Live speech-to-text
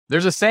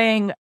There's a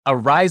saying, a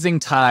rising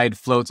tide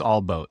floats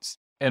all boats.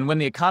 And when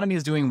the economy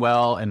is doing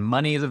well and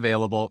money is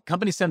available,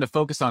 companies tend to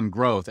focus on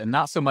growth and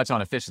not so much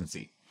on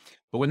efficiency.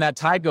 But when that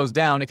tide goes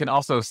down, it can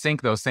also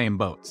sink those same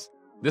boats.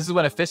 This is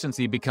when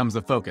efficiency becomes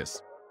the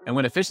focus. And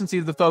when efficiency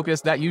is the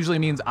focus, that usually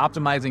means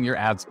optimizing your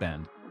ad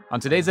spend. On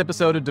today's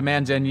episode of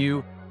Demand Gen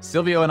U,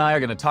 Silvio and I are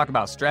going to talk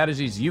about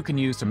strategies you can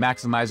use to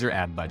maximize your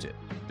ad budget.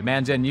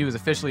 Demand Gen U is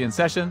officially in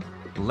session.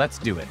 Let's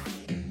do it.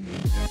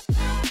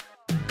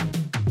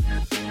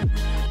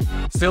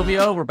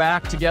 Silvio, we're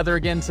back together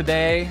again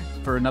today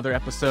for another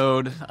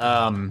episode.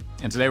 And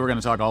today we're going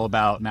to talk all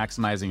about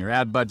maximizing your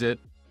ad budget.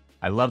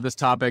 I love this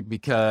topic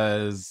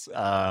because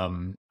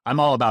I'm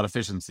all about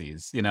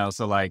efficiencies,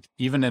 so like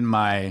even in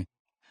my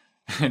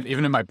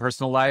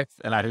personal life,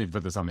 and I didn't even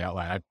put this on the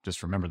outline, I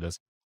just remember this.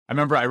 I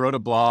remember I wrote a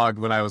blog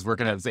when I was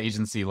working at this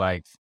agency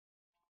like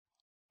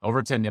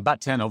over 10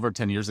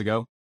 years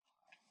ago.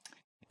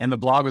 And the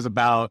blog was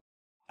about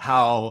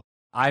how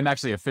I'm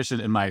actually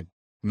efficient in my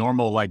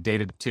normal like day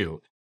to two.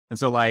 And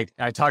so like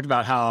I talked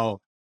about how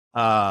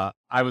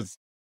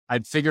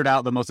I'd figured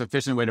out the most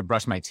efficient way to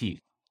brush my teeth.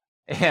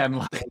 And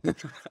like,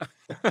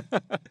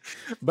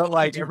 but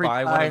like every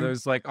buy time, one of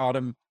those like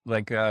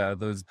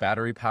those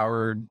battery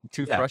powered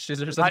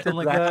toothbrushes or something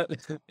like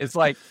that. It's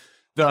like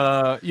you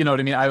know what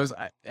I mean?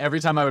 Every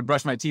time I would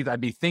brush my teeth, I'd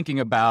be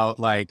thinking about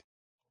like,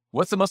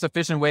 what's the most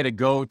efficient way to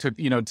go to,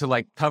 to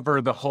like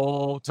cover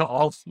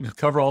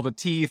cover all the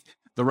teeth,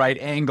 the right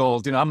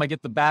angles, I'm gonna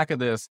get the back of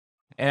this.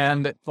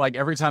 And like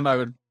every time I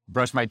would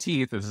brush my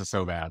teeth, this is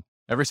so bad.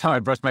 Every time I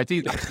brush my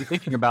teeth, I'd be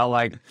thinking about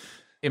like,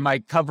 am I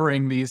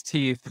covering these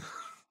teeth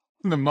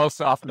the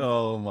most often?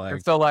 Oh my.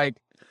 So like,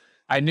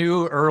 I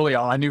knew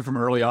from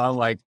early on,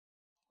 like,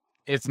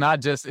 it's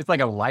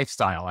like a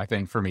lifestyle, I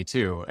think, for me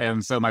too.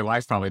 And so my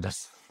wife probably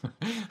does.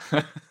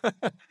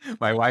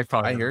 My wife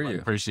probably I hear you.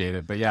 Appreciate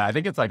it. But yeah, I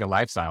think it's like a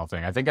lifestyle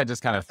thing. I think I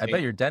just kind of I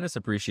bet your dentist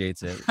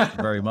appreciates it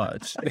very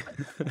much.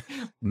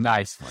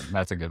 Nice one.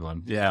 That's a good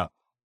one. Yeah.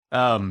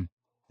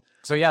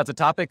 So yeah, it's a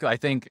topic I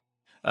think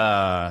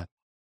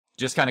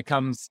just kind of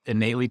comes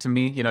innately to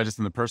me, just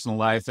in the personal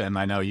life. And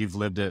I know you've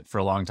lived it for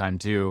a long time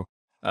too.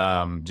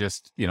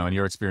 Just, in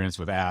your experience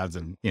with ads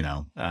and,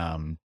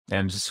 and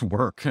just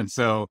work. And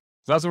so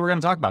that's what we're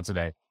going to talk about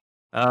today.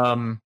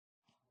 Should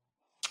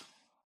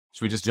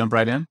we just jump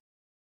right in?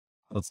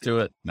 Let's do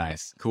it.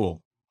 Nice.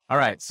 Cool. All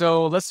right.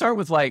 So let's start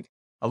with like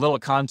a little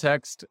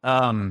context.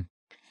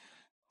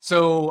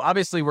 So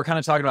obviously we're kind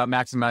of talking about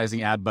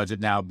maximizing ad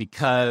budget now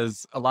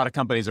because a lot of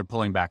companies are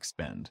pulling back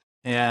spend.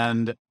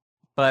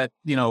 But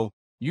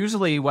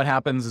usually what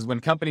happens is when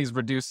companies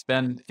reduce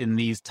spend in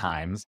these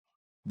times,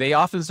 they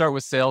often start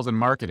with sales and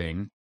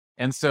marketing.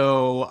 And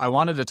so I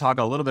wanted to talk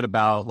a little bit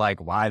about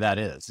like why that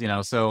is,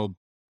 so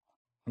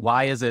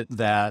why is it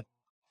that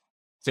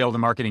sales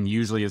and marketing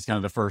usually is kind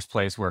of the first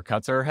place where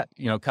cuts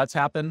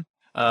happen.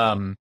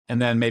 And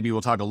then maybe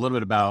we'll talk a little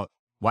bit about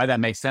why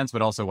that makes sense,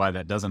 but also why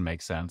that doesn't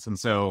make sense. And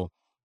so,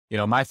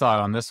 my thought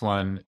on this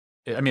one,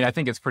 I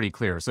think it's pretty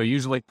clear. So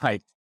usually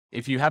like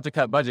if you have to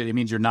cut budget, it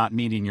means you're not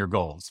meeting your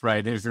goals,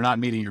 right? If you're not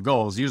meeting your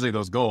goals, usually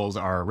those goals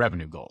are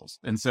revenue goals.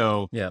 And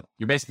so you're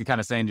basically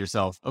kind of saying to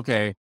yourself,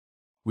 okay,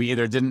 we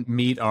either didn't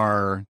meet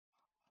our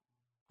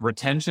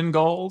retention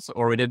goals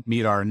or we didn't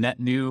meet our net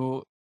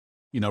new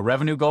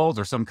revenue goals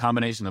or some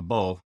combination of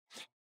both.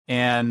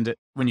 And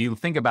when you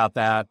think about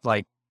that,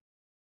 like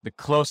the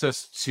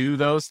closest to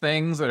those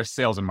things are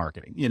sales and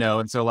marketing,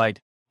 and so like,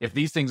 if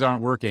these things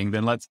aren't working,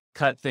 then let's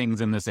cut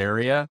things in this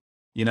area,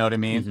 you know what I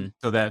mean? Mm-hmm.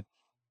 So that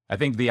I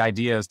think the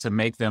idea is to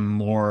make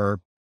the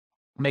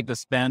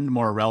spend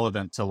more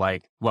relevant to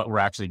like what we're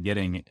actually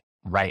getting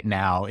right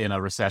now in a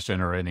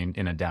recession or in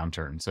a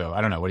downturn. So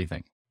I don't know. What do you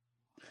think?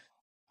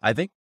 I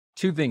think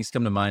two things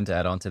come to mind to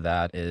add on to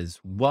that is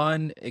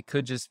one, it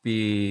could just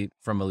be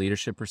from a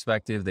leadership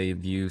perspective, they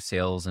view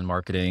sales and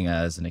marketing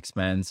as an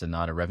expense and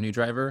not a revenue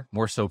driver.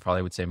 More so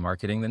probably would say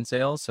marketing than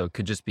sales. So it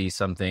could just be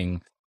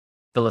something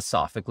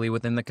philosophically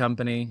within the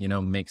company,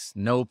 makes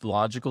no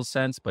logical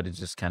sense, but it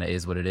just kind of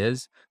is what it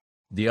is.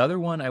 The other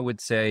one I would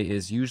say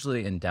is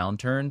usually in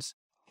downturns,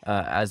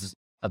 as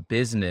a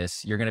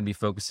business, you're going to be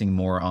focusing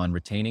more on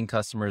retaining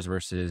customers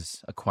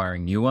versus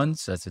acquiring new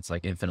ones, as it's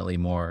like infinitely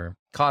more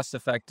cost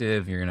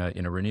effective. You're going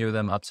to renew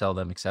them, upsell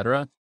them,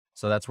 etc.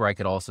 So that's where I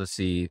could also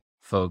see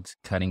folks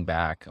cutting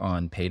back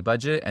on paid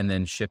budget and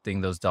then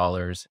shifting those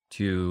dollars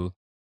to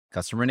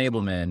customer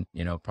enablement,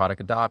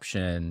 product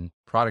adoption,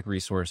 product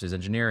resources,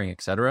 engineering,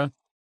 etc.,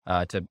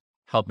 to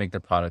help make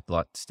the product a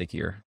lot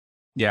stickier.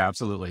 Yeah,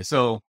 absolutely.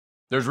 So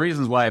there's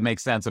reasons why it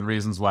makes sense and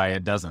reasons why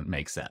it doesn't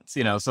make sense.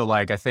 So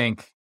like I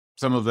think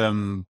some of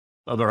them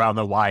around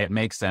the why it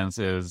makes sense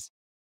is,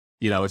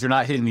 if you're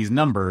not hitting these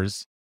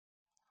numbers,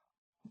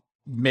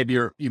 maybe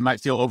you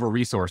might feel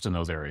over-resourced in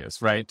those areas,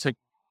 right?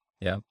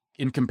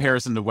 In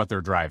comparison to what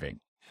they're driving.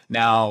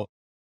 Now,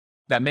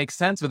 that makes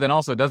sense, but then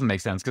also it doesn't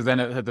make sense because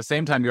then at the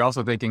same time, you're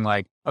also thinking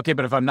like, okay,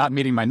 but if I'm not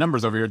meeting my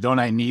numbers over here, don't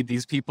I need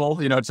these people,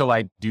 to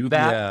like do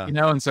that,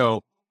 And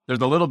so there's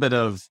a little bit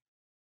of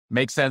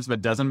makes sense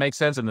but doesn't make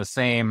sense in the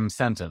same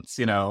sentence,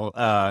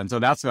 and so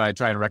that's what I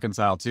try and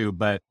reconcile too.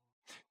 But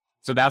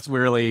so that's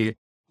really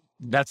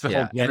that's the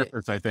whole Yeah.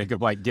 purpose, I think,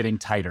 of like getting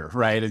tighter,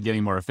 right, and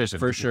getting more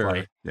efficient. For It's just sure.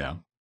 like, yeah,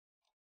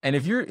 And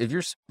if you're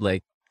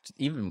like,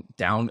 even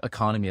down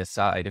economy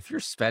aside, if you're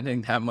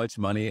spending that much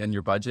money in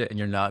your budget and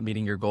you're not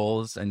meeting your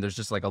goals and there's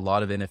just like a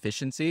lot of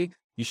inefficiency,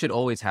 you should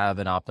always have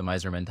an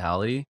optimizer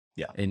mentality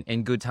yeah,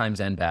 in good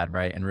times and bad,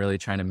 right? And really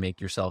trying to make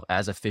yourself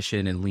as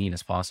efficient and lean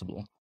as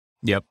possible.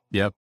 yep.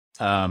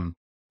 Um,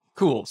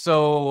 cool.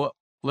 So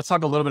let's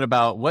talk a little bit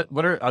about what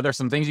are there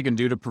some things you can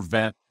do to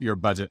prevent your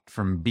budget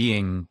from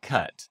being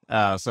cut?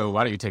 So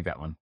why don't you take that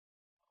one?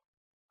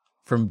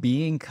 From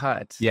being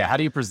cut. Yeah, how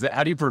do you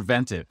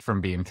prevent it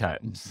from being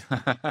cut?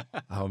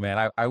 Oh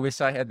man, I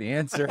wish I had the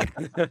answer.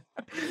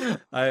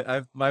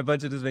 My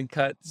budget has been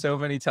cut so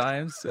many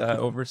times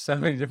over so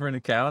many different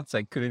accounts.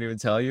 I couldn't even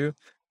tell you.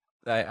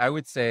 I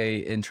would say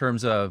in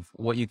terms of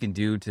what you can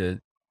do to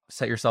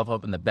set yourself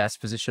up in the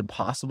best position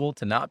possible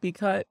to not be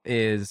cut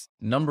is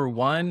number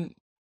one,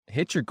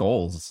 hit your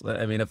goals.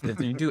 I mean, if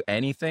you do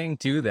anything,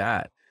 do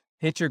that.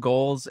 Hit your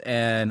goals.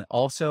 And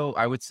also,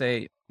 I would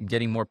say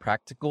getting more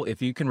practical,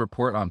 if you can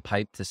report on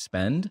pipe to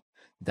spend,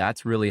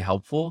 that's really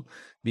helpful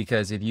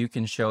because if you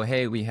can show,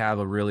 hey, we have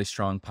a really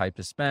strong pipe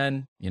to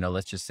spend,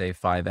 let's just say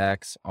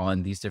 5x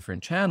on these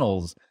different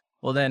channels.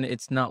 Well, then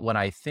it's not what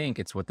I think,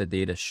 it's what the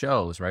data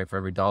shows, right? For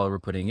every dollar we're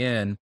putting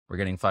in, we're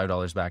getting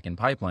 $5 back in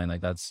pipeline.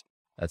 Like that's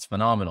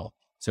phenomenal.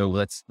 So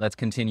let's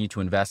continue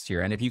to invest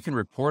here. And if you can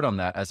report on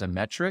that as a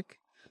metric,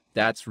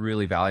 that's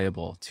really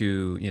valuable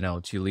to,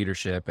 to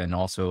leadership and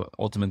also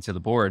ultimately to the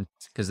board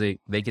because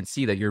they can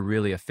see that you're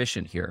really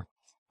efficient here.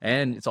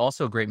 And it's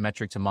also a great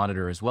metric to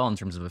monitor as well in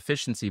terms of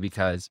efficiency,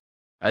 because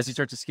as you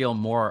start to scale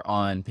more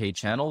on paid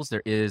channels,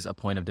 there is a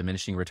point of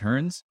diminishing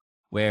returns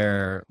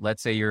where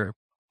let's say you're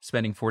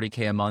spending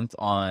 40K a month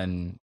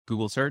on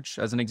Google search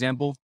as an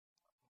example,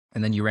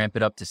 and then you ramp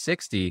it up to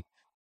 60,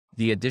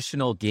 the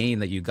additional gain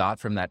that you got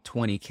from that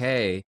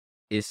 20K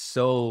is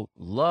so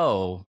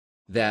low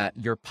that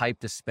your pipe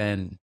to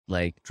spend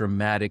like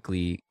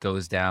dramatically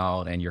goes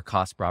down and your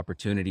cost per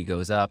opportunity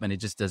goes up. And it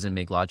just doesn't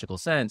make logical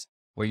sense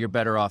where you're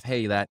better off,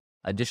 hey, that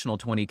additional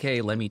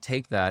 20K, let me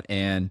take that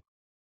and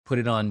put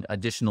it on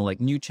additional like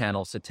new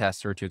channels to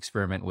test or to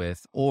experiment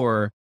with.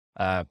 Or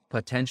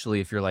potentially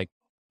if you're like,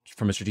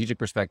 from a strategic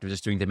perspective,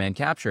 just doing demand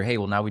capture, hey,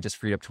 well, now we just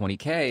freed up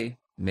 20K.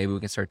 Maybe we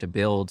can start to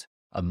build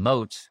a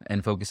moat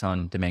and focus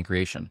on demand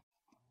creation.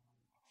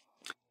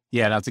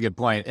 Yeah, that's a good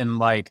point. And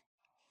like,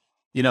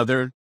 it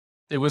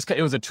was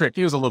a trick.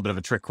 It was a little bit of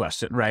a trick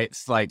question, right?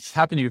 It's like,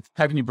 how can you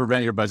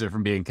prevent your budget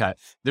from being cut?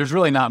 There's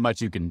really not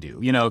much you can do,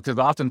 because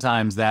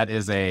oftentimes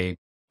that's a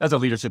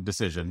leadership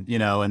decision,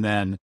 and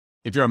then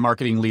if you're a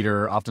marketing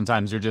leader,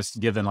 oftentimes you're just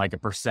given like a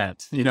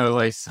percent,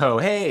 like, so,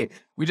 hey,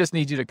 we just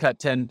need you to cut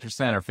 10%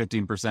 or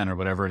 15% or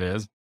whatever it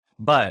is.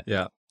 But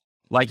yeah,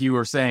 like you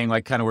were saying,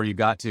 like kind of where you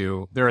got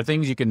to, there are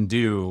things you can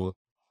do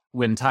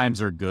when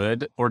times are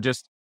good or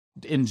just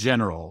in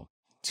general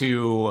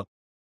to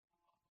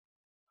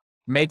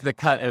make the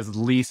cut as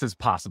least as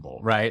possible,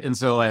 right?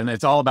 And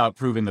it's all about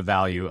proving the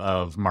value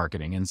of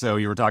marketing. And so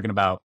you were talking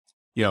about,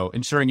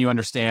 ensuring you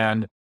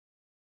understand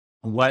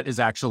what is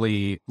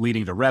actually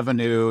leading to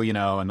revenue,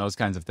 and those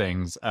kinds of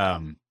things. I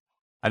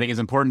think it's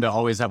important to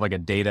always have like a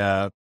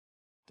data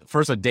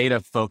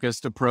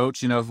focused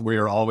approach, where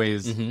you're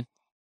always, when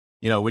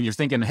you're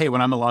thinking, hey,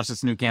 when I'm gonna launch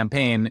this new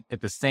campaign,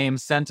 at the same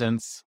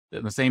sentence,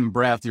 in the same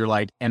breath, you're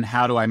like, and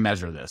how do I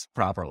measure this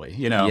properly?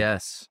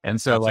 Yes. And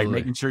so absolutely. like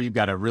making sure you've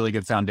got a really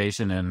good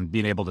foundation and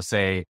being able to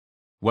say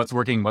what's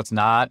working, what's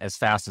not as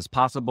fast as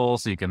possible.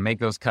 So you can make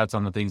those cuts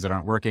on the things that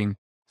aren't working.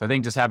 So I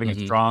think just having a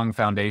strong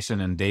foundation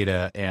and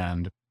data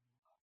and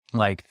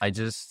like,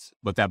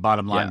 what that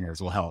bottom line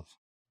is will help.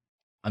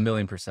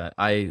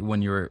 1,000,000%.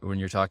 When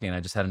you're talking, I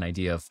just had an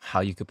idea of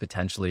how you could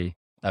potentially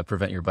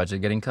prevent your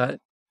budget getting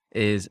cut.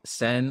 Is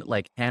send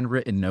like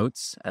handwritten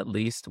notes at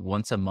least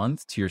once a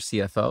month to your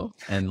CFO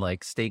and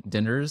like steak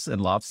dinners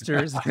and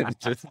lobsters and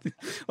just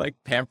like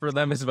pamper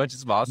them as much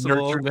as possible.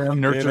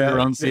 Nurture your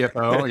own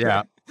CFO.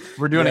 Yeah.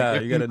 We're doing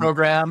a gifting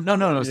program. No,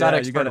 it's not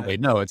externally.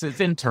 No, it's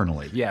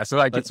internally. Yeah. So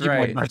I can keep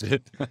my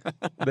budget.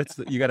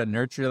 You got to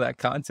nurture that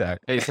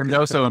contact. Hey, from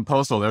Doso and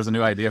Postal, there's a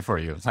new idea for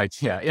you. It's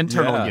like,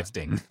 internal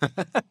gifting.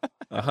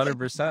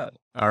 100%.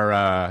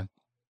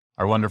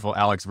 Our wonderful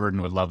Alex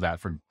Verdon would love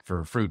that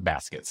for fruit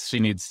baskets. She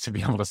needs to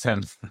be able to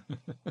send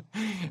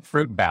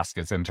fruit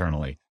baskets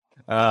internally.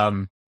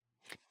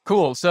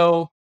 Cool.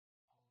 So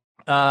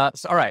all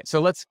right.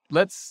 So let's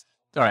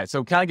all right.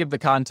 So kind of give the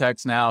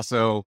context now.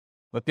 So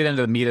let's get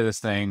into the meat of this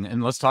thing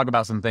and let's talk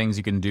about some things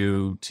you can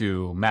do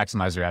to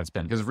maximize your ad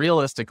spend. Because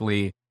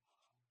realistically,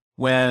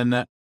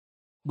 when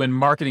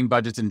marketing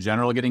budgets in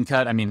general are getting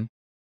cut, I mean,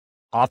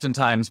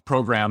 oftentimes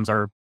programs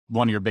are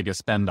one of your biggest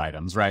spend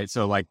items, right?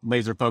 So like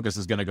laser focus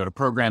is going to go to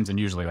programs and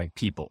usually like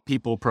people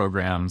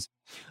programs.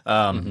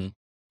 And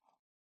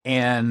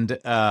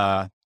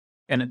ad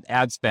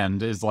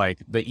spend is like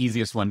the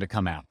easiest one to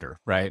come after,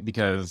 right?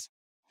 Because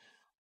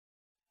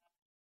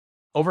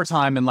over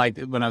time, and like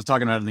when I was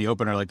talking about it in the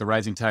opener, like the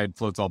rising tide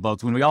floats all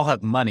boats. When we all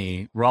have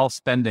money, we're all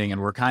spending,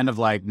 and we're kind of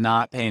like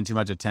not paying too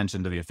much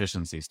attention to the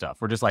efficiency stuff.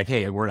 We're just like,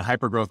 hey, we're in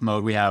hyper growth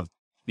mode. We have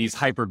these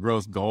hyper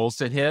growth goals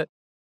to hit.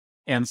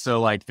 And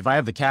so like, if I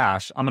have the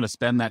cash, I'm going to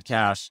spend that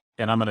cash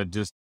and I'm going to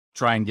just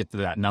try and get to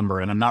that number.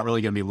 And I'm not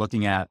really going to be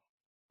looking at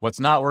what's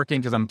not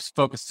working because I'm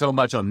focused so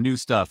much on new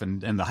stuff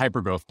and the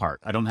hyper growth part.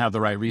 I don't have the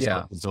right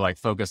resources to like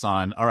focus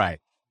on, all right,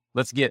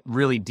 let's get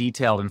really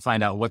detailed and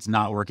find out what's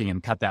not working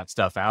and cut that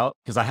stuff out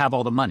because I have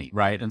all the money,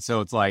 right? And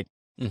so it's like,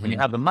 when you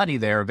have the money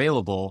there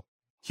available,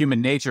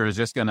 human nature is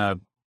just going to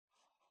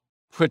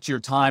put your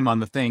time on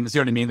the things, you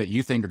know what I mean, that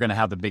you think are going to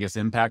have the biggest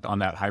impact on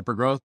that hyper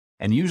growth.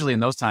 And usually in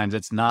those times,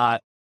 it's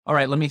not, all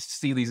right, let me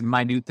see these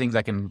minute things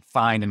I can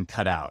find and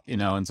cut out, you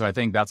know? And so I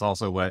think that's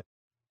also what,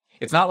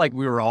 it's not like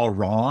we were all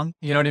wrong,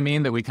 you know what I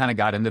mean? That we kind of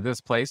got into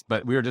this place,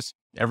 but we were just,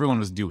 everyone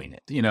was doing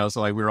it, you know?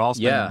 So like we were all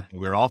spending,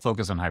 we were all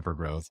focused on hyper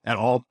growth at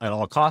all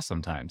costs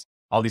sometimes.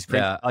 All these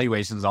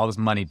valuations, all this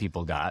money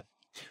people got.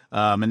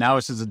 And now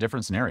it's just a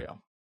different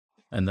scenario.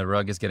 And the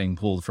rug is getting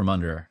pulled from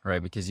under,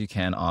 right? Because you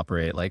can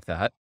operate like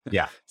that.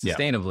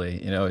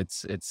 Sustainably. You know,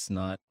 it's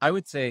not, I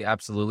would say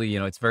absolutely, you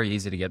know, it's very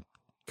easy to get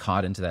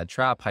caught into that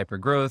trap, hyper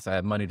growth. I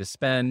have money to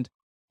spend,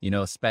 you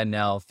know, spend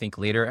now, think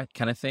later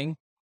kind of thing.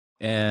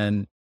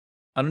 And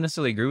I don't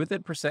necessarily agree with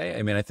it per se.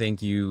 I mean, I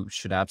think you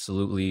should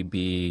absolutely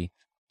be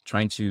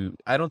trying to,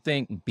 I don't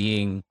think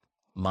being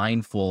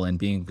mindful and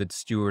being a good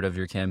steward of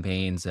your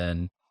campaigns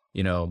and,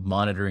 you know,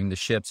 monitoring the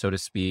ship, so to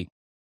speak,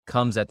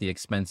 comes at the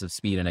expense of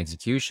speed and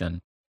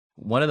execution.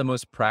 One of the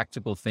most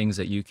practical things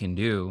that you can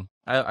do,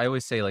 I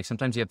always say, like,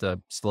 sometimes you have to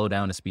slow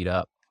down to speed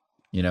up,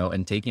 you know,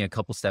 and taking a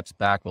couple steps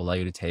back will allow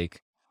you to take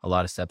a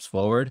lot of steps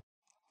forward.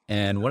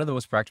 And one of the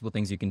most practical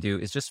things you can do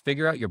is just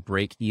figure out your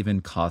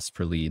break-even cost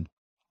per lead.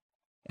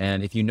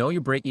 And if you know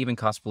your break-even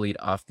cost per lead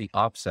off the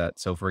offset,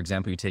 so for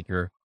example, you take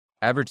your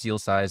average deal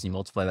size, you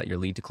multiply that your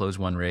lead to close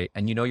one rate,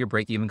 and you know your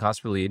break-even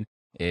cost per lead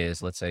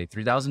is, let's say,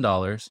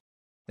 $3,000.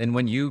 Then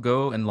when you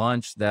go and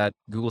launch that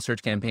Google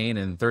search campaign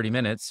in 30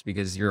 minutes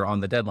because you're on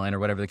the deadline or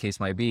whatever the case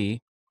might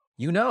be,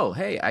 you know,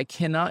 hey, I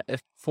cannot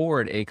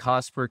afford a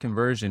cost per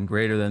conversion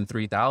greater than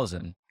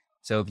 3,000.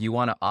 So if you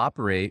want to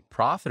operate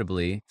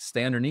profitably,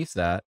 stay underneath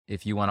that.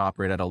 If you want to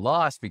operate at a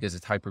loss because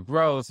it's hyper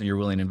growth and you're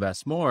willing to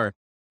invest more,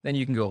 then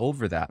you can go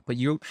over that. But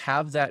you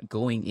have that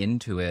going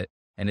into it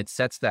and it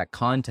sets that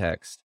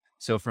context.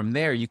 So from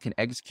there, you can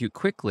execute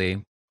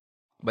quickly,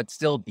 but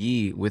still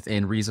be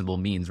within reasonable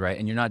means, right?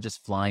 And you're not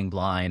just flying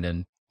blind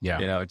and, you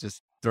know,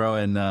 just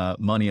throwing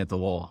money at the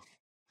wall.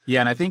 Yeah.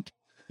 And I think,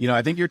 you know,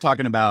 I think you're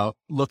talking about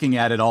looking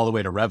at it all the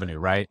way to revenue,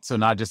 right? So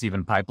not just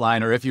even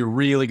pipeline, or if you're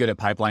really good at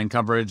pipeline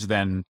coverage,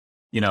 then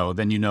you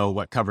know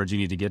what coverage you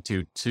need to get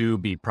to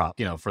be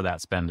for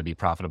that spend to be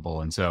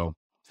profitable. And so,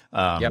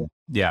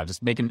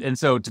 just making, and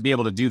so to be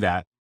able to do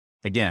that,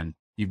 again,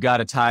 you've got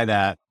to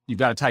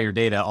tie your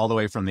data all the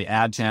way from the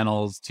ad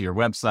channels to your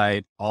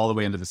website, all the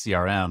way into the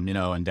CRM, you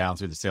know, and down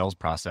through the sales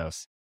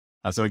process.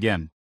 So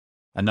again,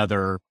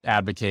 another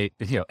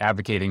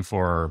advocating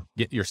for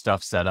get your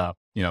stuff set up,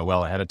 you know,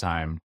 well ahead of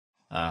time.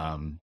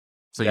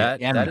 So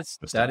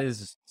that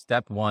is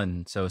step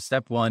one. So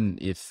step one,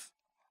 if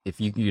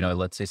you know,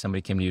 let's say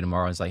somebody came to you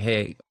tomorrow and is like,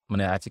 hey, I'm going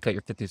to have to cut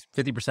your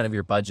 50% of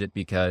your budget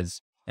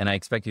and I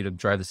expect you to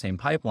drive the same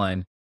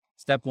pipeline.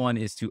 Step one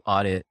is to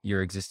audit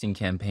your existing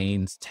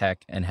campaigns,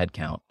 tech, and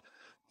headcount.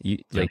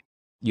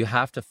 You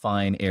have to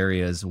find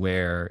areas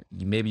where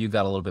maybe you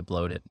got a little bit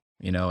bloated,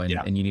 you know,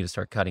 and you need to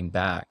start cutting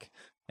back.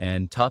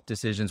 And tough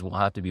decisions will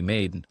have to be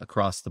made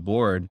across the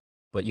board,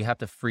 but you have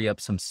to free up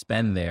some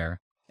spend there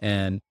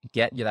and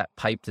get you that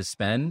pipe to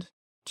spend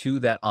to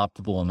that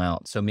optimal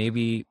amount. So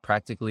maybe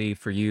practically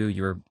for you,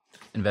 you're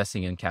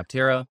investing in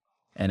Capterra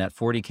and at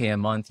 $40K a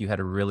month, you had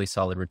a really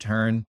solid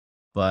return,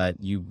 but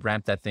you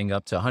ramp that thing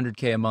up to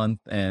 $100K a month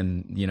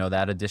and you know,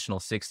 that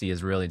additional 60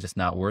 is really just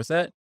not worth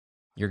it.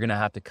 You're going to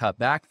have to cut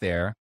back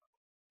there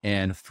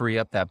and free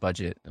up that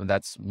budget. And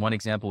that's one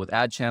example with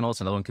ad channels.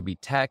 Another one could be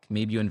tech.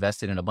 Maybe you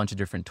invested in a bunch of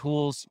different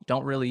tools,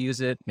 don't really use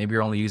it. Maybe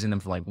you're only using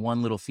them for like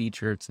one little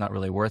feature. It's not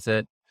really worth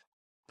it.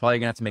 Probably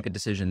gonna have to make a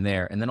decision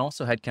there. And then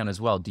also headcount as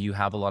well. Do you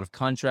have a lot of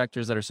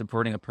contractors that are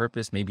supporting a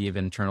purpose, maybe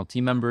even internal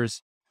team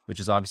members, which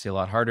is obviously a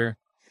lot harder.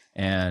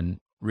 And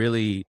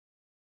really,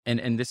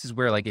 and this is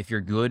where, like, if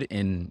you're good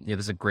in, this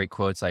is a great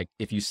quote. It's like,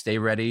 if you stay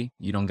ready,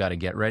 you don't got to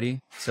get ready.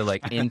 So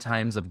like in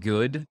times of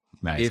good,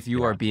 if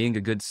you are being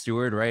a good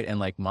steward, right? And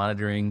like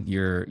monitoring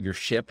your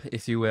ship,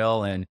 if you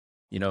will. And,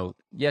 you know,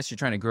 yes, you're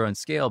trying to grow and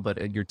scale,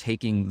 but you're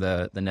taking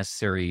the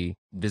necessary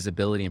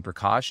visibility and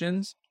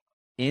precautions.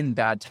 In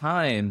bad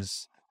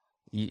times,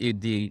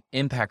 the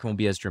impact won't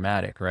be as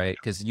dramatic, right?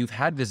 Because you've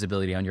had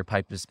visibility on your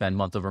pipe to spend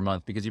month over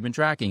month because you've been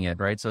tracking it,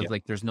 right? So it's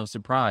like, there's no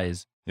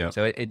surprise.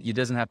 So it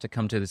doesn't have to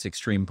come to this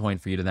extreme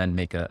point for you to then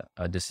make a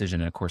decision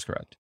and a course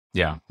correct.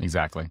 Yeah,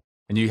 exactly.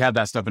 And you have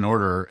that stuff in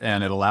order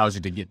and it allows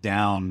you to get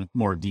down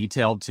more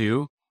detailed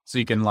too. So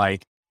you can,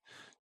 like,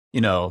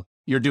 you know,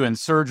 you're doing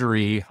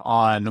surgery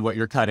on what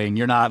you're cutting.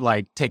 You're not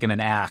like taking an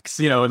axe,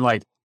 you know, and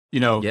like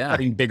Yeah.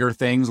 cutting bigger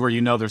things where,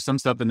 there's some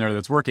stuff in there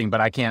that's working,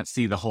 but I can't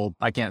see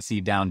I can't see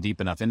down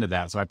deep enough into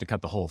that. So I have to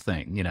cut the whole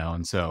thing,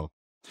 and so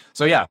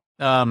yeah.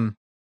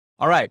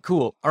 All right,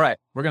 cool. All right.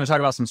 We're going to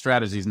talk about some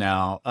strategies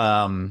now,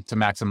 to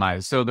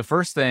maximize. So the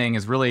first thing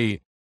is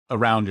really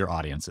around your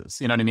audiences.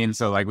 You know what I mean?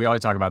 So like we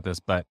always talk about this,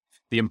 but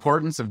the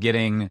importance of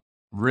getting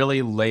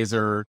really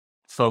laser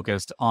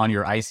focused on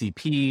your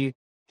ICP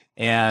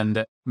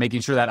and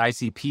making sure that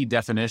ICP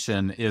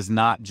definition is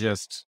not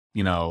just,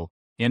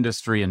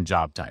 industry and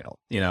job title,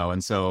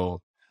 and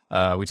so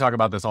we talk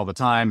about this all the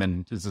time,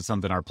 and this is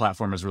something our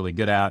platform is really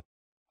good at,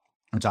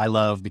 which I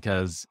love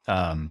because,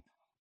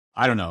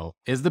 I don't know,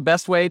 is the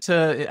best way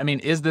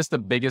is this the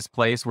biggest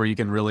place where you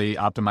can really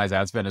optimize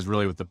ad spend is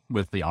really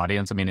with the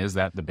audience? I mean, is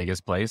that the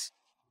biggest place?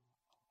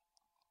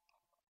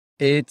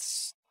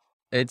 It's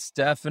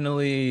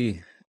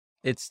definitely,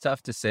 it's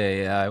tough to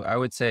say. I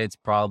would say it's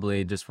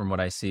probably, just from what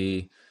I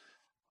see,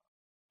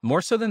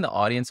 more so than the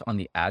audience on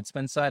the ad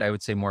spend side. I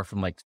would say more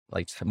from like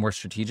more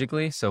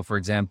strategically. So for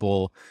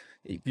example,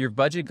 if your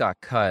budget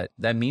got cut,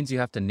 that means you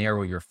have to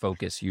narrow your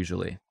focus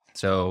usually.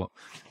 So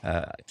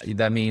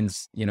that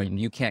means,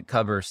 you can't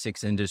cover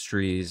 6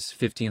 industries,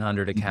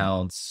 1,500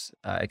 accounts,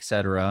 et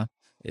cetera,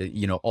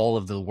 all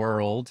of the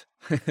world.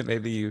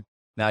 Maybe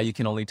now you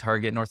can only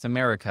target North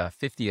America,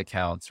 50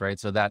 accounts, right?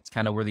 So that's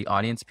kind of where the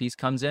audience piece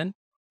comes in.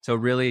 So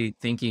really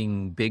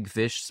thinking big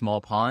fish,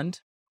 small pond,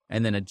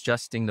 and then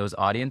adjusting those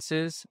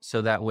audiences.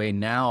 So that way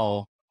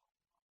now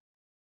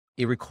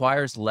it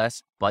requires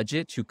less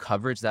budget to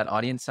coverage that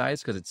audience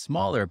size because it's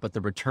smaller, but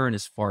the return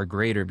is far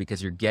greater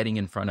because you're getting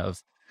in front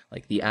of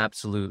like the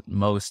absolute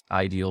most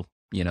ideal,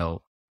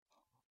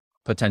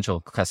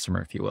 potential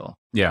customer, if you will.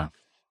 Yeah.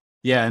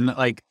 Yeah. And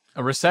like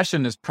a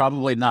recession is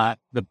probably not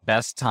the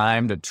best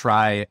time to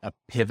try a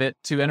pivot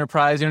to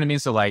enterprise. You know what I mean?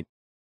 So like,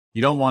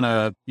 you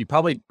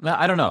probably,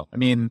 I don't know. I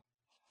mean,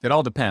 it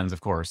all depends, of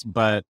course,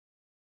 but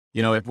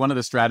if one of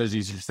the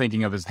strategies you're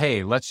thinking of is,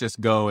 hey, let's just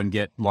go and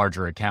get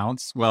larger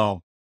accounts.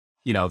 Well,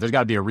 there's got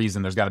to be a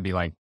reason. There's got to be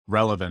like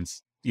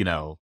relevance,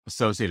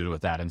 associated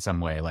with that in some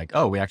way. Like,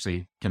 oh, we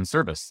actually can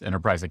service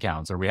enterprise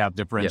accounts, or we have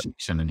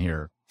differentiation in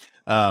here.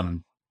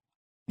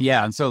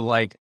 Yeah. And so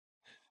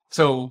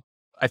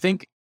I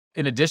think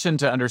in addition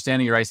to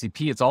understanding your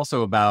ICP, it's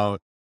also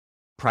about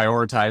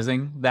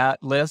prioritizing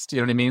that list. You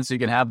know what I mean? So you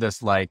can have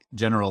this like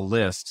general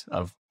list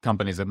of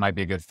companies that might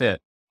be a good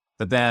fit,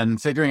 but then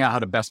figuring out how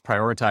to best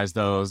prioritize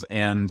those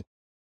and,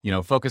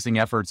 focusing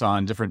efforts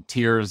on different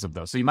tiers of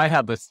those. So you might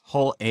have this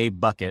whole A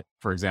bucket,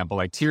 for example,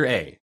 like tier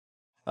A.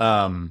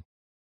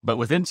 But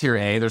within tier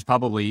A, there's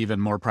probably even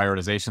more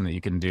prioritization that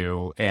you can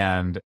do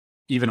and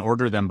even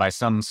order them by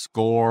some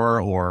score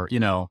or,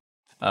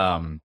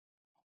 and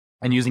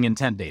using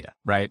intent data,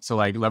 right? So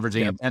like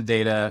leveraging intent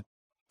data,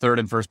 third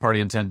and first party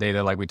intent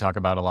data, like we talk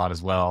about a lot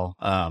as well,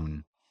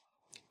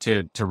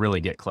 to really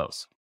get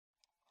close.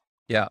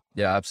 Yeah,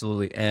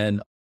 absolutely.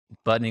 And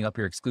buttoning up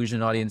your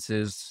exclusion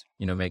audiences,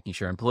 making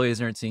sure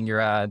employees aren't seeing your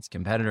ads,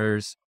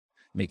 competitors,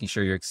 making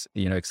sure you're,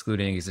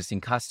 excluding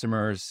existing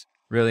customers,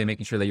 really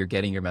making sure that you're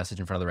getting your message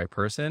in front of the right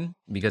person,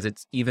 because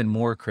it's even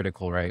more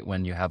critical, right?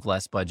 When you have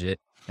less budget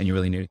and you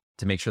really need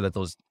to make sure that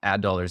those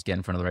ad dollars get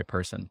in front of the right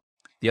person.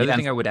 The other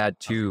thing I would add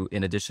too,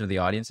 in addition to the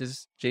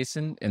audiences,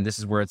 Jason, and this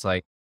is where it's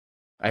like,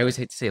 I always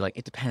hate to say like,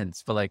 it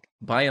depends, but like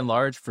by and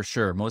large, for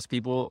sure, most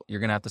people, you're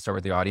going to have to start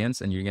with the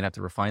audience and you're going to have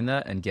to refine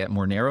that and get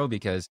more narrow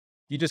because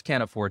you just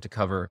can't afford to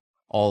cover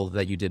all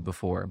that you did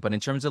before. But in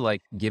terms of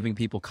like giving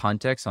people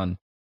context on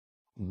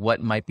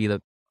what might be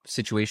the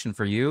situation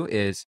for you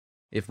is,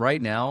 if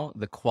right now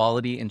the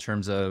quality in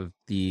terms of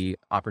the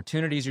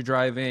opportunities you're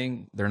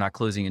driving, they're not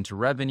closing into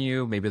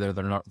revenue, maybe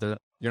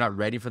you're not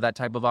ready for that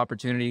type of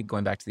opportunity.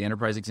 Going back to the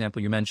enterprise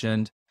example you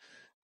mentioned,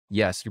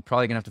 yes, you're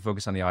probably gonna have to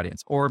focus on the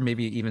audience, or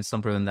maybe even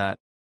simpler than that,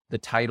 the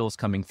titles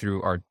coming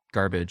through are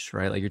garbage,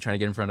 right? Like you're trying to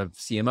get in front of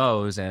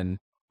CMOs and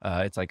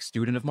it's like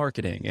student of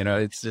marketing,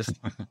 it's just,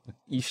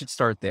 you should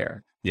start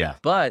there. Yeah.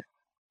 But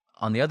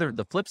on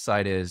the flip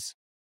side is,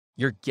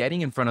 you're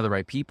getting in front of the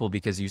right people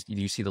because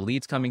you see the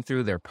leads coming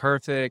through, they're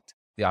perfect,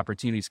 the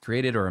opportunities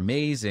created are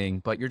amazing,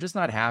 but you're just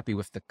not happy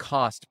with the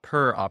cost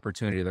per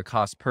opportunity, the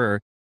cost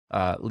per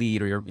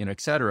lead, or your,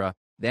 et cetera.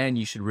 Then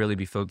you should really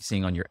be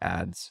focusing on your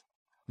ads,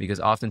 because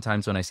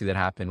oftentimes when I see that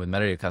happen with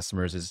metadata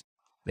customers is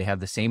they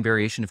have the same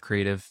variation of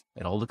creative,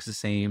 it all looks the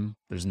same,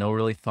 there's no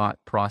really thought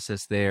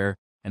process there,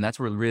 and that's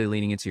where really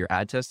leaning into your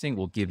ad testing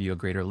will give you a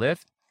greater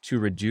lift to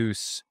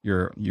reduce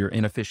your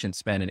inefficient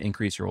spend and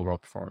increase your overall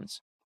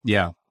performance.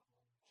 Yeah.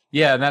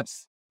 Yeah, and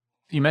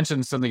you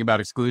mentioned something about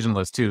exclusion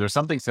lists too. There's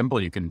something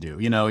simple you can do,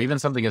 even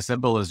something as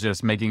simple as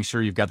just making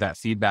sure you've got that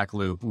feedback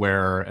loop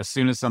where as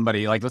soon as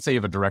somebody, like let's say you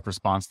have a direct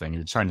response thing,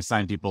 you're trying to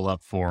sign people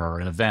up for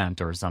an event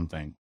or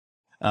something,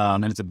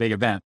 and it's a big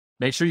event,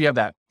 make sure you have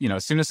that,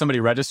 as soon as somebody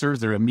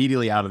registers, they're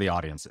immediately out of the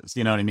audiences,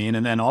 you know what I mean?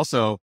 And then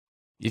also,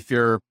 if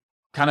you're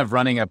kind of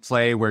running a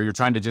play where you're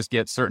trying to just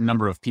get certain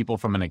number of people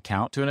from an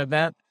account to an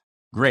event,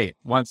 great.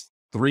 Once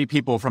 3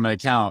 people from an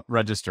account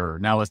register,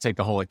 now let's take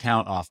the whole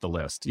account off the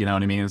list. You know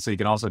what I mean? So you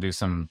can also do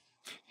some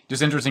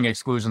just interesting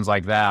exclusions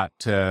like that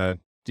to,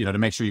 to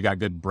make sure you got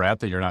good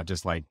breadth and you're not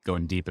just like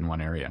going deep in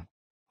one area.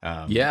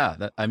 Yeah.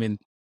 I mean,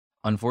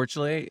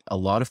 unfortunately, a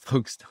lot of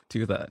folks don't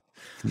do that.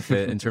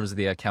 In terms of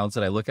the accounts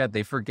that I look at,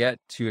 they forget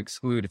to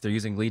exclude, if they're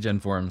using lead gen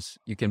forms,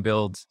 you can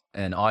build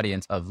an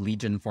audience of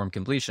lead gen form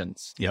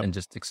completions and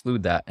just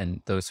exclude that.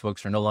 And those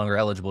folks are no longer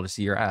eligible to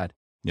see your ad.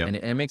 And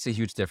it makes a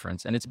huge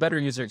difference. And it's better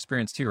user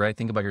experience too, right?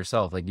 Think about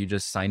yourself. Like you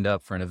just signed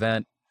up for an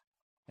event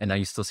and now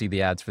you still see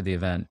the ads for the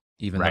event,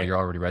 even though you're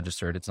already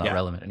registered. It's not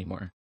relevant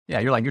anymore. Yeah,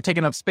 you're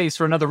taking up space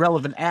for another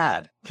relevant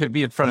ad. Could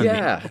be in front of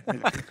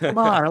me. Come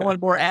on, I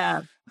want more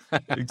ad.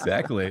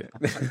 Exactly.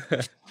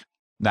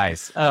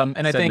 Nice.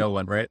 And I think no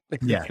one, right?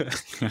 Yeah.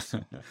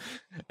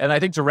 And I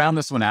think to round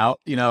this one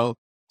out,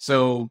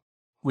 so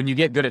when you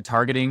get good at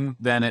targeting,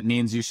 then it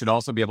means you should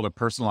also be able to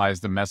personalize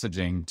the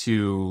messaging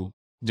to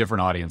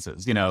different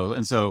audiences,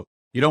 and so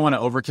you don't want to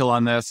overkill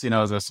on this.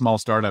 As a small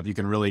startup, you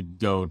can really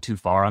go too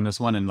far on this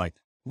one. And like,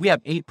 we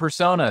have 8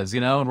 personas,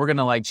 and we're going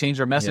to like change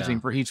our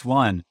messaging for each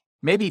one.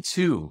 Maybe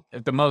 2,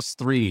 at the most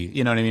 3,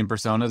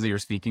 personas that you're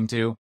speaking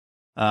to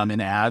in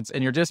ads.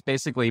 And you're just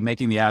basically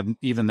making the ad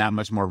even that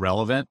much more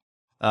relevant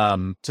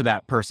to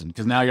that person.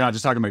 Because now you're not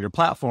just talking about your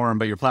platform,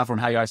 but your platform,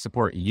 how I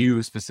support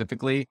you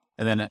specifically,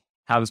 and then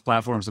how this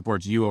platform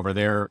supports you over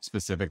there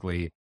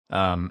specifically.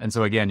 And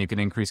so again, you can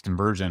increase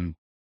conversion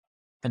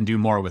and do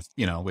more with,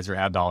 with your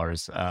ad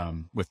dollars.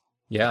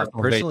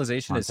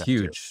 Personalization is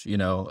huge.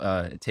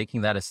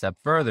 Taking that a step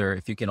further,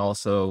 if you can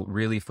also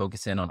really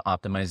focus in on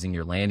optimizing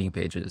your landing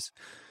pages,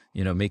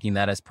 making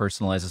that as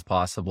personalized as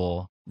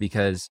possible,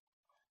 because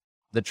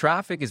the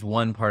traffic is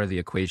one part of the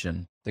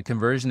equation. The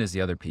conversion is the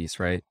other piece,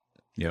 right?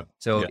 Yeah.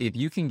 So if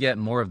you can get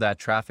more of that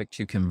traffic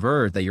to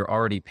convert that you're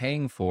already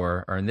paying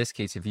for, or in this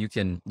case, if you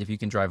can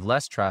drive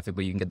less traffic,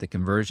 but you can get the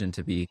conversion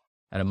to be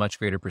at a much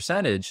greater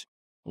percentage,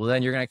 well,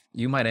 then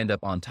you might end up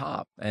on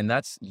top. And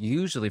that's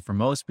usually, for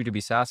most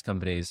B2B SaaS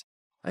companies,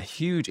 a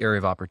huge area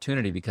of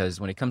opportunity, because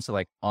when it comes to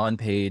like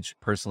on-page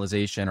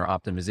personalization or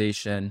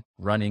optimization,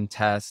 running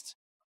tests,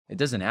 it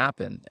doesn't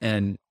happen.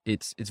 And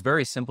it's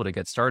very simple to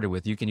get started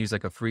with. You can use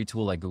like a free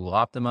tool like Google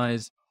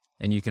Optimize,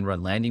 and you can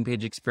run landing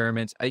page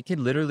experiments. It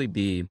can literally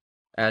be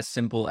as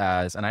simple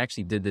as, and I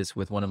actually did this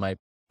with one of my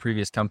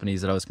previous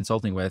companies that I was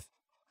consulting with.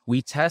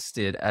 We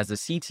tested as a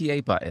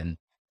CTA button,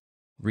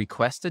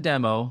 request a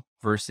demo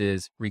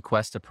versus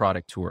request a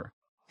product tour.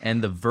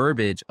 And the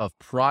verbiage of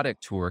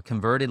product tour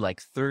converted like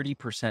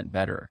 30%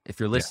 better. If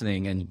you're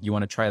listening and you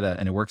want to try that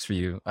and it works for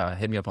you,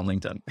 hit me up on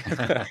LinkedIn.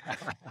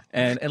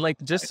 and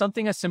like just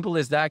something as simple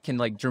as that can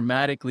like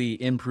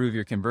dramatically improve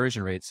your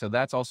conversion rate. So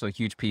that's also a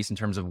huge piece in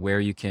terms of where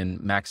you can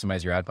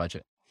maximize your ad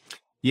budget.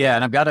 Yeah.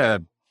 And I've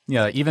got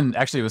even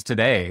actually it was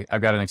today,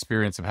 I've got an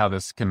experience of how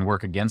this can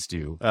work against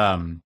you.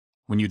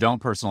 When you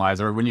don't personalize,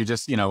 or when you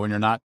just, when you're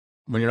not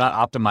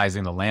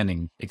optimizing the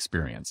landing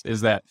experience, is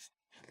that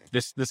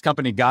this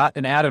company got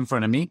an ad in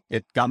front of me.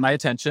 It got my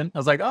attention. I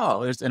was like,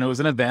 and it was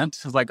an event.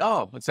 I was like,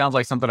 it sounds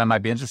like something I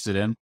might be interested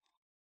in.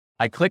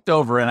 I clicked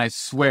over and I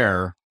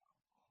swear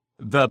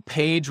the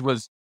page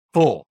was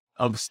full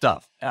of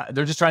stuff.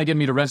 They're just trying to get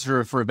me to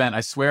register for an event.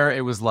 I swear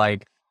it was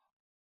like,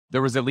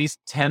 there was at least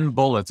 10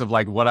 bullets of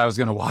like what I was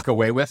going to walk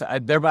away with.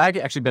 There might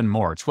have actually been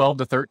more, 12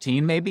 to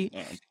 13 maybe.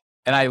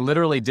 And I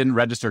literally didn't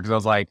register because I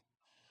was like,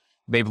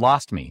 they've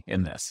lost me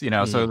in this,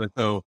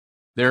 so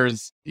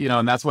there's,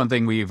 and that's one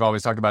thing we've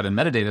always talked about in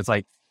metadata. It's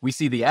like, we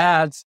see the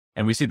ads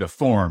and we see the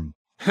form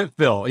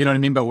fill, you know what I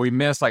mean? But we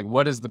miss like,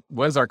 what is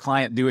our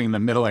client doing in the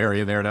middle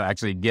area there to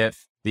actually get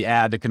the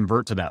ad to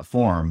convert to that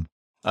form?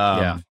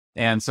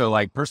 And so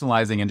like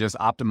personalizing and just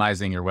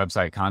optimizing your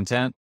website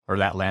content or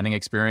that landing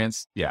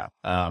experience.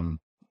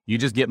 You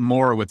just get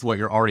more with what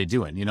you're already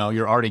doing.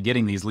 You're already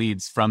getting these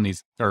leads from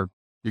these, or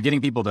you're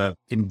getting people to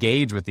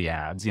engage with the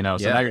ads, so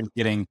now you're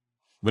getting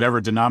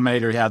whatever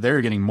denominator you have there,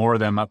 you're getting more of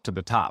them up to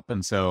the top.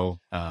 And so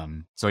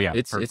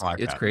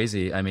it's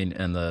crazy. I mean,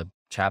 in the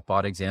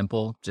chatbot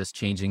example, just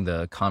changing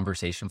the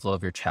conversation flow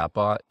of your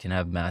chatbot can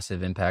have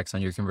massive impacts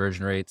on your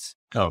conversion rates.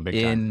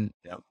 Big time.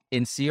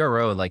 In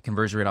CRO, like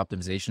conversion rate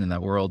optimization in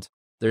that world,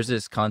 there's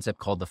this concept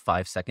called the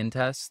 5-second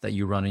test that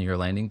you run on your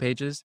landing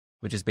pages,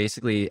 which is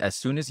basically as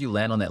soon as you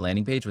land on that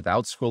landing page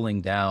without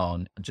scrolling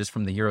down just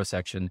from the hero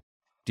section,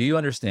 do you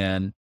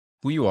understand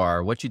who you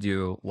are, what you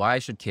do, why I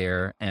should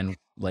care, and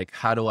like,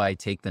 how do I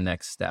take the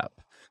next step?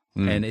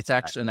 And it's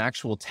actually an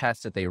actual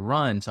test that they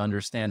run to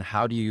understand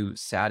how do you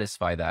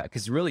satisfy that?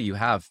 Because really you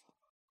have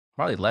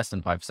probably less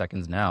than 5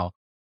 seconds now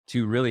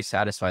to really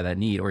satisfy that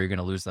need, or you're going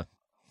to lose them.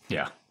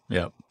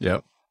 Yep.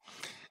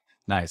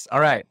 Nice. All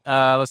right.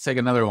 Let's take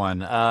another one.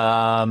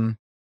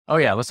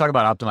 Let's talk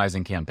about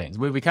optimizing campaigns.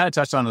 We kind of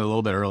touched on it a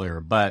little bit earlier,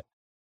 but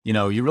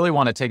you really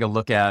want to take a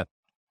look at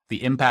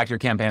the impact your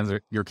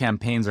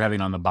campaigns are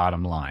having on the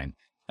bottom line.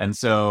 And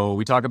so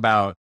we talk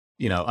about,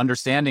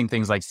 understanding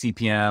things like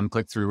CPM,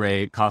 click-through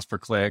rate, cost per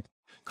click,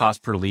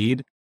 cost per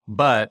lead,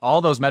 but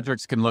all those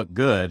metrics can look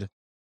good.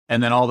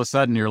 And then all of a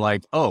sudden you're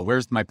like, oh,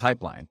 where's my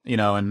pipeline?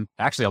 And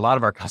actually a lot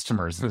of our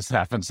customers, this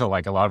happens. So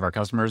like a lot of our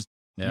customers,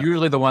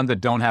 usually the ones that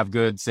don't have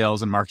good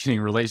sales and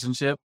marketing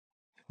relationship,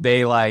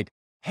 they like,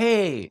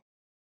 hey,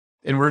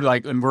 and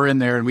we're in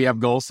there and we have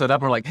goals set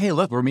up. We're like, hey,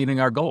 look, we're meeting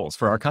our goals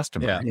for our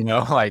customer,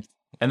 Yeah. like,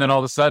 and then all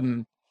of a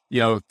sudden,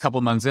 a couple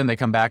of months in, they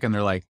come back and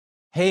they're like,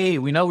 hey,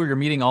 we know we're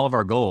meeting all of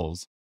our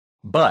goals,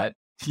 but,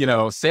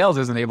 sales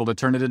isn't able to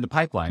turn it into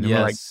pipeline. And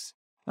we're like,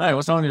 all right,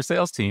 what's wrong with your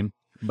sales team?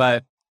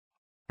 But,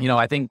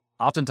 I think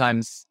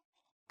oftentimes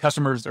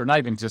customers, or not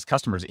even just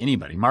customers,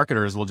 anybody,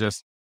 marketers will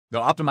just go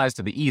optimize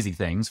to the easy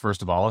things,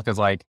 first of all, because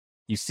like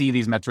you see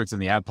these metrics in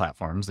the ad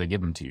platforms, they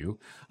give them to you.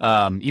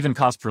 Even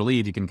cost per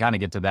lead, you can kind of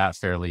get to that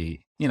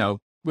fairly,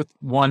 with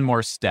one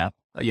more step,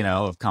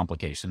 of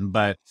complication.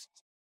 But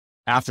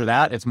after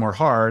that, it's more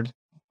harder.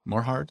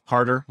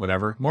 After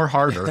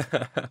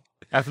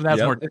that,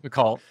 it's more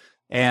difficult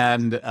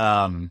and,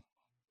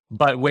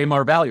 but way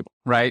more valuable,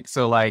 right?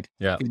 So like,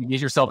 you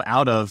get yourself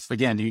out of,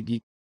 again,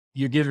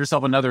 you give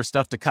yourself another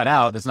stuff to cut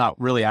out that's not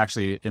really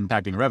actually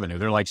impacting revenue.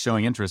 They're like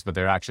showing interest, but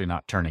they're actually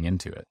not turning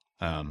into it.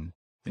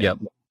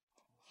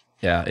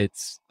 Yeah,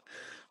 it's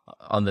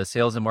on the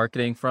sales and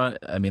marketing front.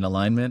 I mean,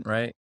 alignment,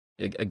 right?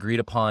 Agreed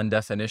upon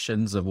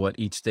definitions of what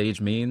each stage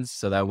means.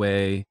 So that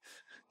way,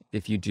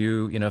 if you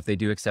do, if they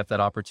do accept that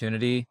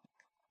opportunity,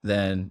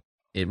 then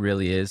it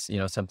really is,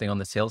 something on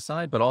the sales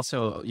side, but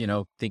also,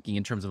 thinking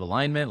in terms of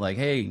alignment, like,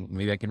 hey,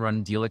 maybe I can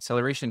run deal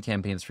acceleration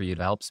campaigns for you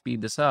to help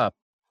speed this up.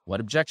 What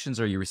objections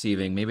are you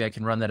receiving? Maybe I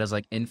can run that as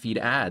like in-feed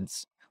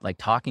ads, like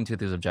talking to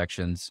those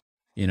objections,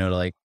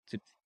 to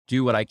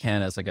do what I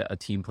can as like a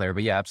team player.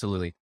 But yeah,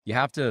 absolutely. You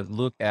have to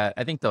look at,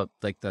 I think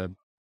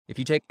if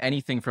you take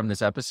anything from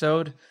this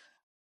episode,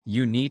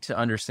 you need to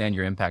understand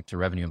your impact to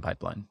revenue and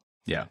pipeline.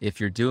 Yeah. If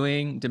you're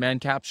doing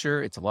demand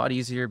capture, it's a lot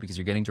easier because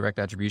you're getting direct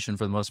attribution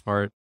for the most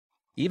part.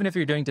 Even if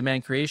you're doing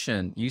demand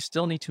creation, you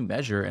still need to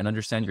measure and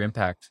understand your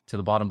impact to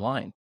the bottom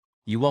line.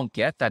 You won't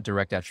get that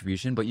direct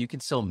attribution, but you can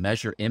still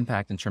measure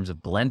impact in terms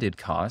of blended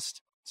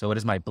cost. So what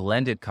is my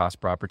blended cost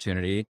per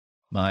opportunity,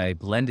 my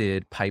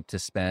blended pipe to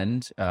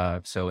spend?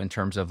 So in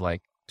terms of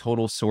like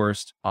total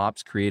sourced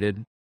ops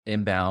created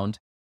inbound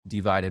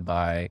divided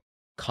by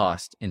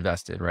cost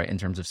invested, right? In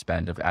terms of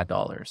spend of ad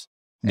dollars.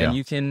 And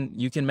you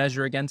can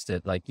measure against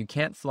it. Like you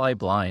can't fly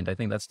blind. I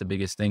think that's the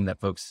biggest thing that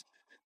folks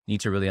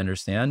need to really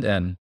understand.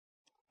 And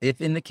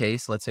if in the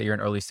case, let's say you're an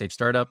early stage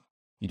startup,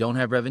 you don't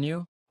have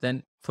revenue,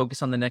 then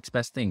focus on the next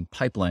best thing,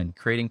 pipeline,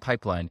 creating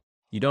pipeline.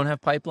 You don't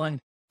have pipeline,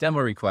 demo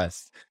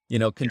requests,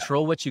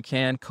 control what you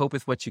can, cope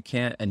with what you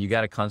can't, and you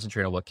got to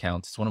concentrate on what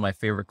counts. It's one of my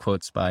favorite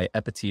quotes by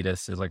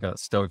Epictetus, is like a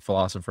Stoic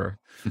philosopher.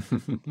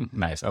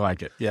 Nice. I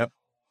like it. Yep.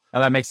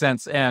 Now that makes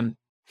sense. And,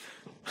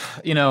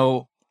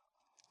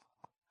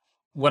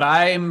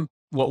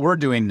 what we're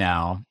doing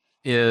now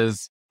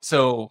is,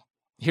 so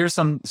here's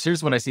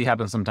what I see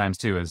happen sometimes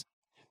too, is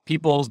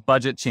people's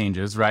budget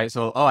changes, right?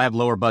 So, I have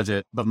lower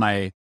budget, but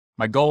my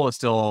goal is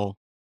still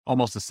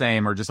almost the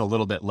same or just a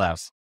little bit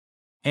less.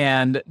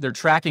 And they're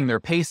tracking their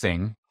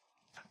pacing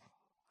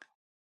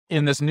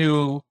in this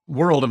new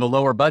world of a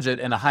lower budget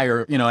and a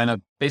higher,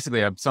 and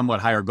basically a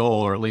somewhat higher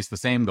goal, or at least the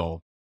same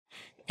goal.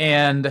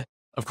 And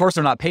of course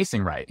they're not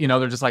pacing right.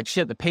 They're just like,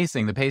 shit, the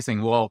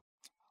pacing. Well,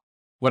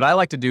 what I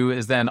like to do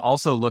is then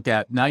also look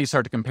at, now you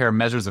start to compare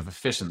measures of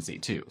efficiency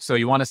too. So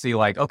you want to see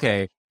like,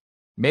 okay,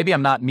 maybe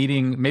I'm not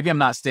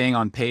staying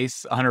on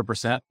pace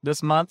 100%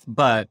 this month,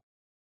 but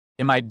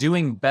am I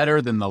doing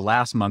better than the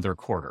last month or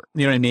quarter?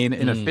 You know what I mean?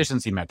 In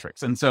efficiency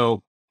metrics. And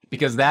so,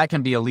 because that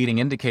can be a leading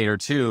indicator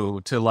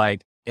too, to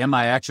like, am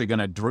I actually going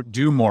to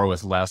do more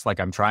with less, like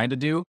I'm trying to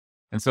do?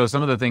 And so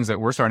some of the things that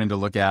we're starting to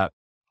look at,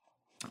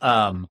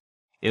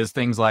 is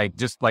things like,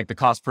 just like the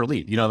cost per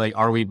lead, like,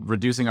 are we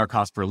reducing our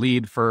cost per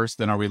lead first?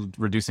 Then are we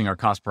reducing our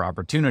cost per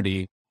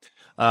opportunity?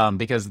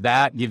 Because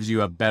that gives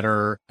you a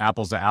better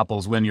apples to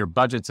apples when your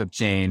budgets have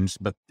changed,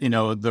 but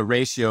the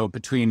ratio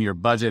between your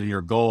budget and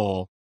your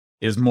goal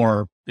is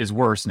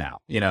worse now,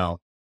 So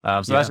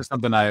that's just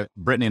something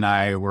Brittany and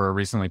I were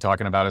recently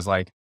talking about, is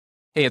like,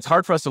 hey, it's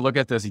hard for us to look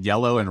at this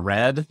yellow and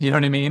red, you know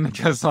what I mean?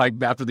 Because like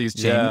after these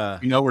changes,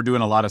 we're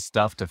doing a lot of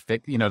stuff to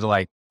fix, to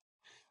like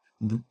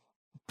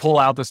pull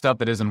out the stuff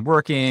that isn't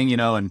working,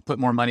 and put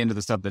more money into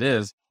the stuff that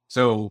is.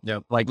 So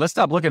like, let's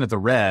stop looking at the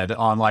red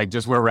on like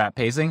just where we're at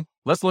pacing.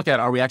 Let's look at,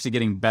 are we actually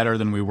getting better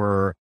than we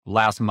were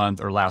last month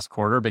or last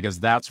quarter? Because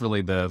that's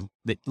really the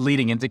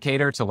leading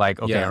indicator to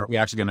like, okay, are we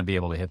actually going to be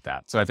able to hit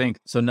that? So I think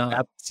that's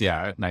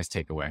a nice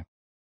takeaway.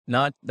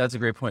 That's a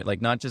great point.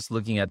 Like not just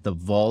looking at the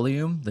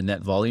volume, the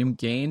net volume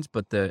gains,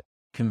 but the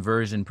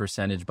conversion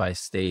percentage by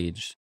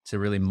stage to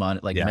really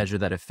measure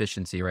that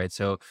efficiency, right?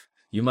 So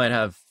you might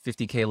have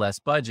 50K less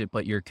budget,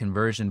 but your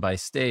conversion by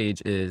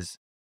stage is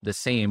the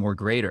same or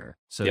greater.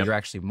 So you're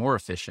actually more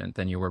efficient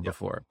than you were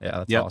before.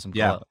 Yeah, that's awesome.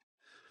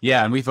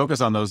 Yeah. And we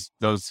focus on those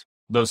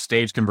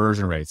stage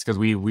conversion rates, because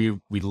we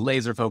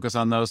laser focus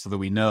on those so that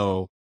we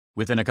know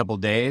within a couple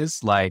of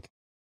days, like,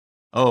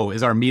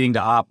 is our meeting to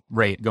op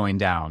rate going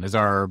down? Is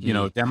our,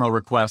 demo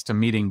request to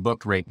meeting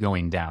booked rate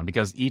going down?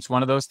 Because each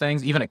one of those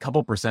things, even a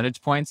couple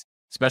percentage points,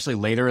 especially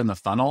later in the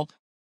funnel,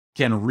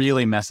 can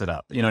really mess it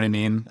up. You know what I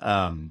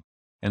mean?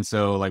 And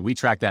so like we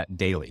track that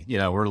daily,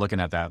 we're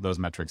looking at those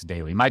metrics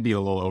daily. Might be a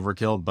little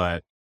overkill,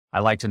 but I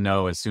like to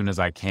know as soon as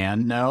I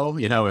can know,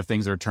 if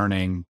things are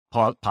turning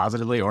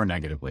positively or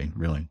negatively,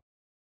 really.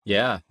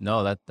 Yeah,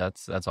 no,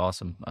 that's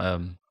awesome.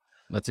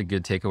 That's a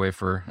good takeaway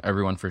for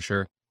everyone for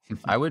sure.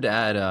 I would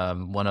add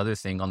one other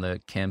thing on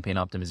the campaign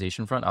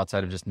optimization front,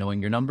 outside of just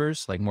knowing your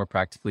numbers, like more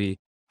practically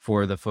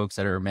for the folks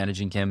that are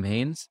managing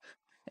campaigns,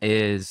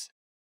 is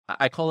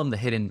I call them the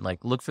hidden,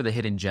 like look for the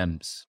hidden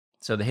gems.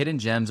 So the hidden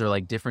gems are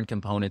like different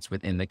components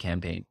within the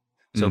campaign.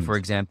 So Mm. for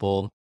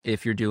example,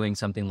 if you're doing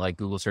something like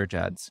Google search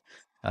ads,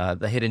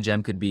 the hidden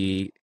gem could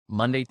be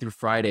Monday through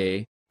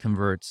Friday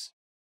converts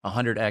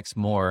 100x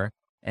more,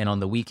 and on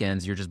the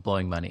weekends you're just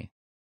blowing money.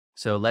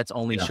 So let's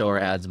only Yeah. show our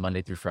ads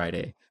Monday through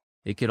Friday.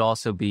 It could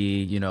also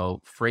be,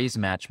 phrase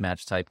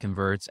match type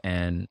converts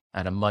and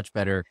at a much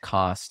better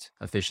cost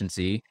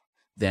efficiency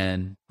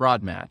than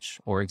broad match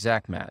or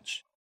exact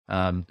match.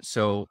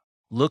 So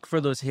look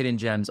for those hidden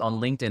gems on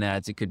LinkedIn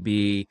ads. It could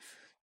be,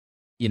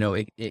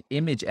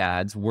 image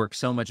ads work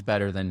so much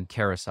better than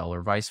carousel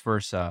or vice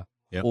versa.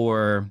 Yep.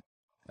 Or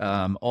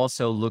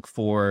also look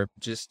for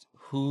just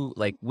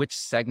which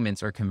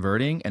segments are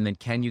converting, and then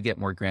can you get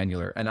more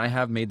granular? And I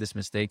have made this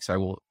mistake, so I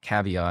will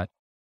caveat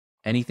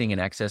anything in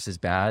excess is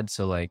bad.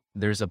 So like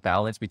there's a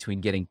balance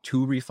between getting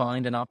too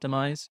refined and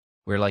optimized,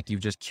 where like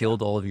you've just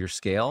killed all of your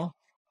scale,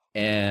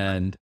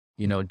 and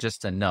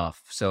just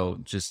enough. So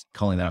just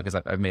calling that out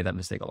because I've made that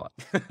mistake a lot.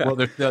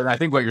 Well, I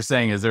think what you're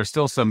saying is there's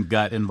still some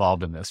gut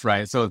involved in this,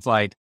 right? So it's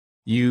like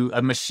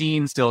a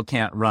machine still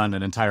can't run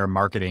an entire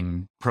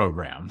marketing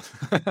program.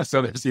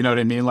 So there's, you know what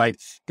I mean? Like,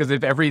 because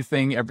if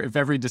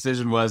every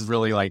decision was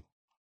really like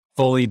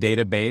fully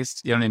data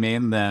based, you know what I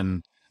mean?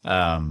 Then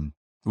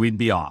we'd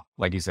be off,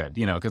 like you said,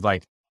 because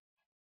like,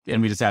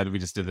 and we just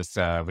did this,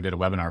 we did a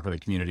webinar for the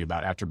community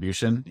about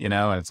attribution, and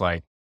it's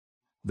like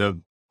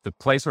the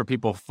place where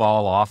people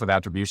fall off with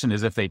attribution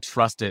is if they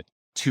trust it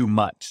too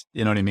much.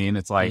 You know what I mean?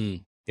 It's like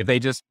if they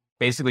just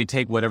basically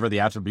take whatever the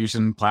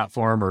attribution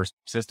platform or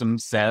system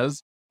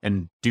says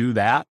and do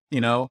that,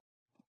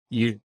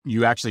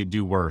 you actually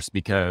do worse,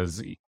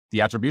 because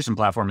the attribution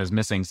platform is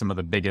missing some of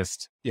the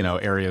biggest,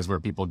 areas where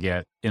people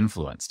get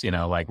influenced,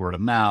 like word of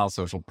mouth,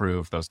 social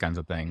proof, those kinds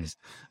of things.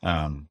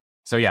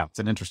 So yeah, it's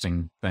an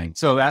interesting thing.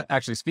 So that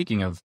actually,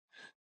 speaking of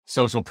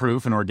social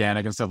proof and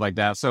organic and stuff like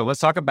that. So let's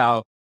talk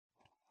about,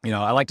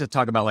 I like to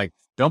talk about like,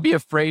 don't be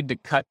afraid to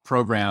cut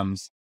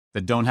programs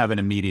that don't have an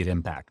immediate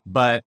impact.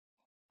 But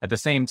at the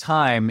same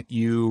time,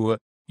 you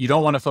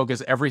don't want to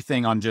focus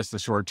everything on just the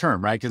short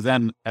term, right? Because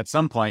then at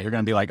some point you're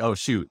going to be like, oh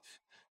shoot,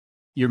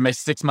 you're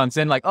 6 months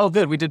in, like, oh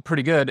good, we did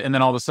pretty good. And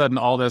then all of a sudden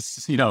all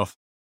this,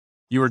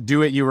 you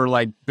were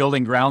like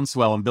building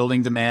groundswell and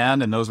building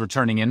demand, and those were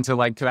turning into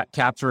like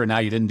capture. And now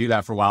you didn't do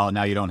that for a while. And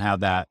now you don't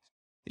have that,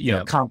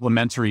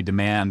 complementary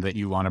demand that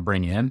you want to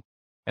bring in.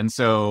 And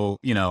so,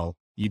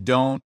 you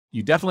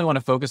definitely want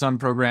to focus on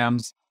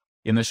programs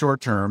in the short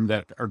term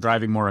that are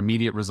driving more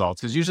immediate results.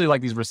 Because usually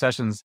like these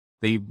recessions,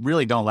 they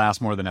really don't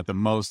last more than at the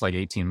most like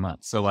 18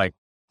 months. So like,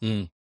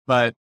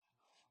 but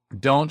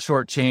don't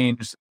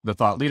shortchange the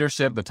thought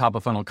leadership, the top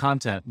of funnel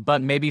content,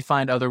 but maybe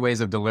find other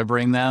ways of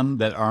delivering them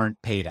that aren't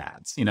paid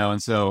ads,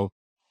 And so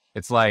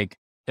it's like,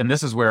 and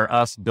this is where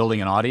us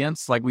building an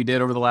audience like we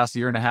did over the last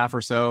year and a half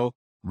or so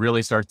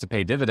really starts to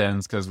pay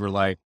dividends, because we're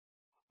like,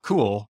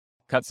 cool,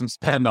 cut some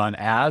spend on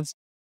ads.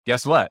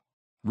 Guess what?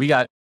 We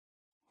got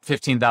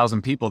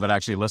 15,000 people that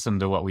actually listen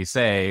to what we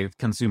say,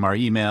 consume our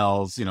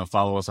emails,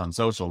 follow us on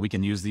social. We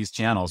can use these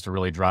channels to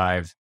really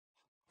drive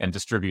and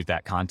distribute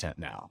that content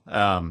now.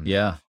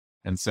 Yeah.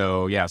 And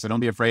so, so don't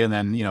be afraid. And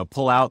then,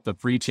 pull out the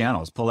free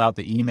channels, pull out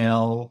the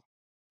email,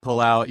 pull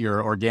out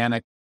your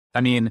organic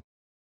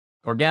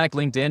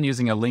LinkedIn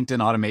using a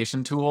LinkedIn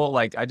automation tool.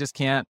 Like, I just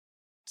can't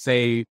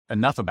say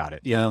enough about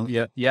it.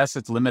 Yes,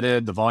 it's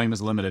limited. The volume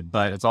is limited,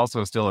 but it's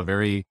also still a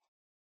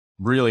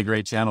really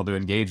great channel to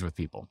engage with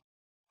people.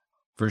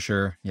 For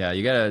sure. Yeah.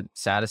 You got to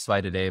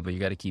satisfy today, but you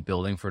got to keep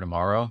building for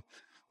tomorrow.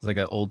 It's like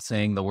an old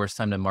saying, the worst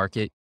time to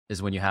market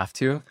is when you have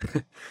to.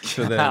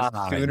 So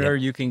the sooner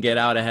you can get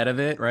out ahead of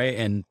it, right?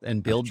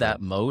 And build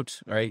that moat,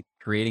 right?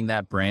 Creating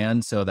that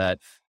brand so that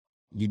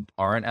you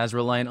aren't as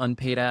reliant on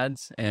paid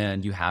ads,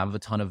 and you have a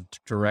ton of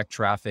direct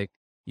traffic.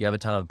 You have a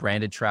ton of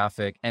branded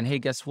traffic. And hey,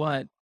 guess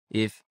what?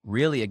 If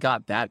really it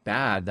got that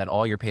bad that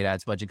all your paid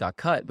ads budget got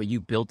cut, but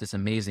you built this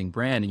amazing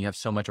brand and you have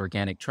so much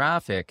organic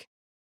traffic,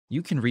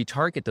 you can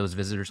retarget those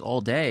visitors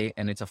all day,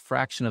 and it's a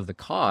fraction of the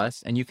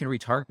cost, and you can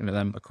retarget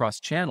them across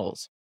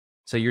channels.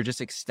 So you're just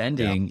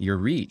extending your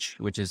reach,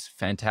 which is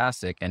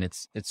fantastic. And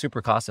it's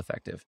super cost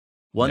effective.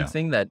 One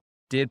thing that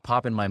did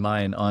pop in my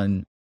mind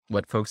on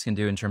what folks can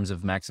do in terms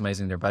of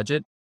maximizing their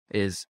budget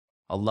is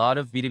a lot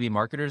of B2B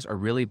marketers are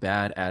really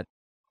bad at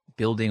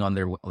building on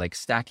their, like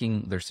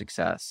stacking their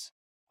success.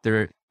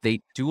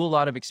 They do a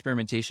lot of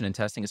experimentation and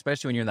testing,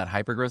 especially when you're in that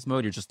hypergrowth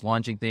mode. You're just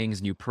launching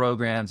things, new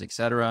programs, et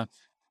cetera,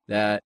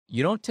 that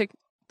you don't take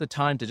the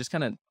time to just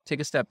kind of take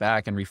a step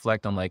back and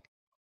reflect on like,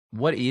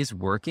 what is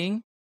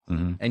working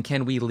and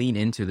can we lean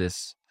into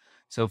this?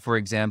 So for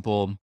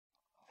example,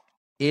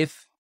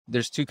 if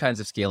there's two kinds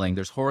of scaling,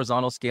 there's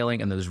horizontal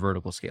scaling and there's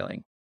vertical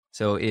scaling.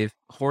 So if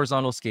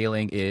horizontal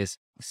scaling is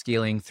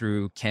scaling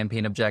through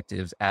campaign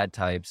objectives, ad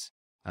types,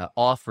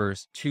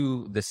 offers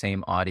to the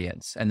same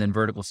audience, and then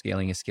vertical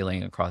scaling is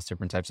scaling across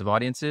different types of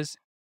audiences.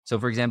 So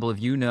for example,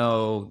 if you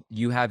know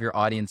you have your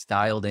audience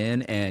dialed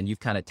in and you've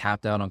kind of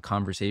tapped out on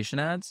conversation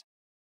ads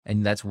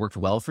and that's worked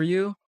well for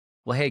you,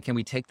 well, hey, can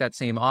we take that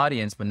same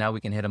audience, but now we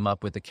can hit them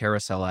up with a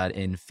carousel ad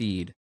in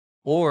feed?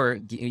 Or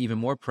even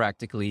more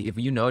practically, if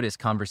you notice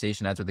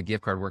conversation ads with a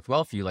gift card worked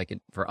well for you, like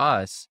for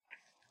us,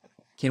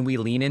 can we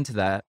lean into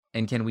that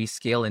and can we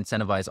scale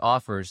incentivized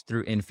offers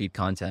through in-feed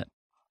content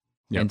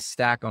and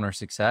stack on our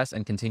success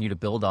and continue to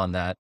build on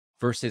that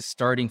versus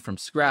starting from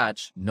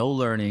scratch, no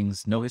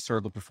learnings, no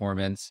historical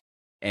performance.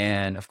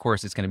 And of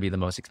course, it's going to be the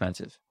most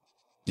expensive.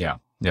 Yeah.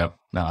 Yep.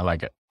 No, I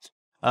like it.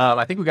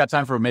 I think we got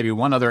time for maybe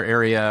one other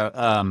area.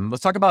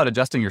 Let's talk about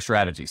adjusting your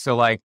strategy. So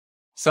like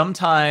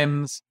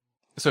sometimes,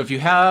 so if you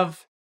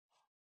have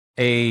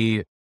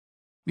if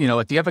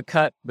you have a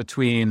cut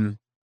between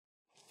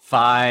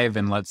 5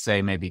 and let's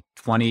say maybe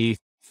 20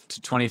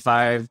 to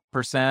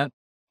 25%,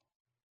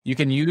 you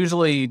can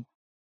usually,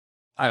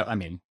 I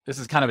mean, this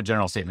is kind of a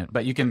general statement,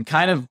 but you can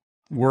kind of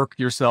work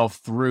yourself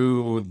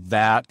through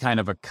that kind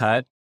of a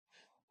cut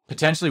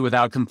potentially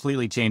without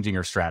completely changing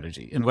your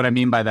strategy. And what I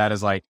mean by that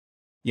is like,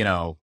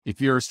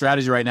 if your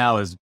strategy right now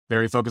is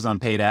very focused on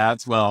paid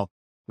ads, well,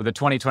 with a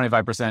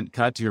 20-25%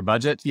 cut to your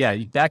budget, yeah,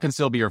 that can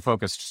still be your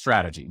focused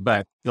strategy,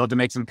 but you'll have to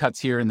make some cuts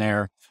here and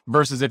there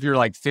versus if you're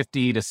like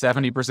 50 to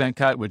 70%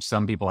 cut, which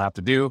some people have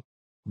to do,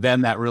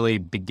 then that really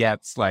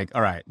begets like,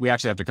 all right, we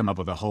actually have to come up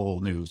with a whole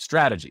new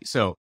strategy.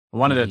 So I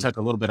wanted to touch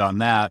a little bit on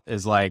that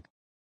is like,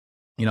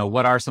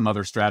 what are some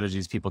other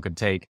strategies people could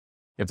take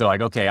if they're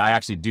like, okay, I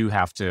actually do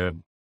have to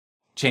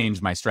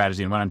change my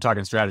strategy. And when I'm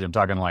talking strategy, I'm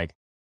talking like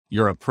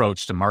your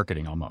approach to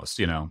marketing almost,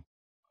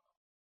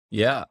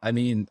 Yeah. I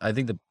mean, I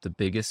think the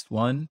biggest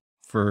one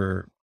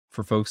for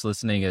folks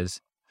listening is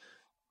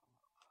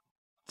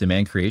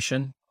demand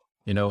creation.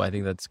 I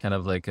think that's kind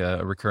of like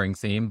a recurring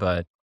theme,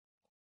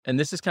 and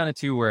this is kind of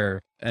too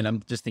where, and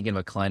I'm just thinking of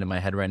a client in my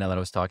head right now that I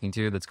was talking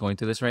to that's going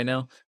through this right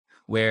now,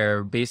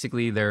 where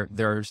basically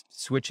they're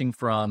switching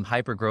from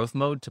hyper growth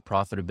mode to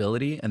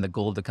profitability. And the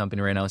goal of the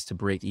company right now is to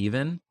break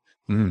even.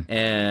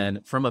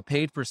 And from a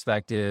paid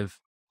perspective,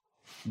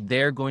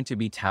 they're going to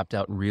be tapped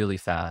out really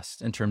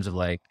fast in terms of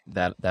like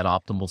that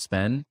optimal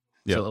spend.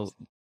 Yep. So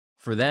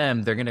for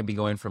them, they're going to be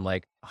going from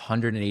like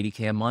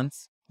 180K a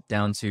month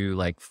down to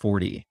like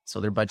 40. So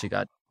their budget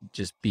got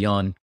just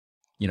beyond,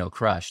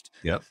 crushed.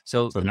 Yep.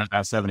 So not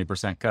that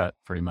 70% cut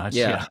pretty much.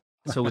 Yeah.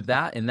 So with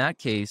that, in that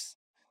case,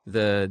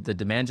 the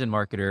demand gen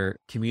marketer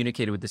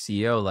communicated with the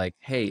CEO, like,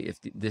 hey, if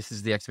this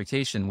is the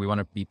expectation, we want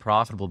to be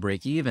profitable,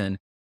 break even,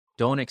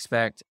 don't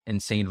expect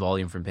insane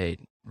volume from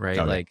paid, right?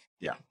 Okay. Like,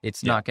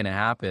 it's not going to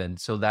happen.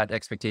 So that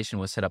expectation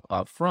was set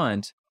up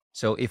front.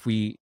 So if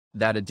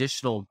that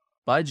additional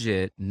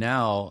budget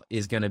now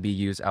is going to be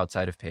used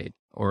outside of paid,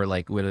 or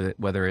like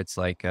whether it's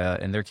like,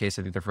 in their case,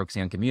 I think they're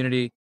focusing on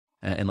community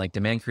and like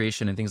demand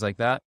creation and things like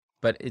that.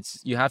 But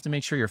you have to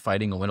make sure you're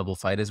fighting a winnable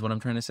fight is what I'm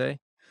trying to say.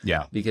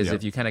 Yeah. Because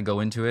if you kind of go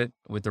into it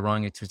with the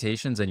wrong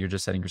expectations, then you're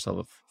just setting yourself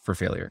up for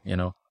failure,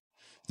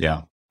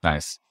 Yeah.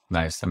 Nice.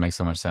 That makes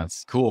so much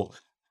sense. Cool.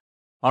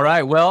 All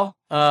right. Well,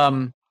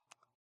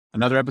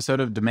 another episode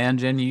of Demand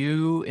Gen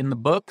U in the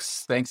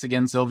books. Thanks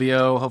again,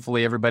 Silvio.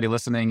 Hopefully everybody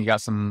listening, you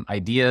got some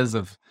ideas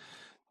of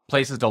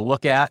places to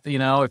look at,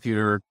 if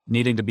you're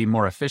needing to be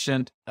more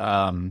efficient.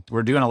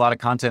 We're doing a lot of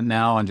content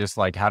now on just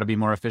like how to be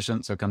more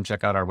efficient. So come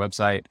check out our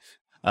website.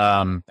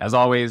 As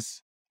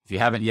always, if you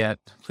haven't yet,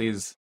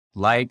 please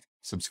like,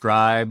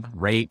 subscribe,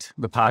 rate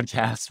the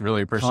podcast.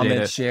 Really appreciate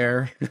Comment, it.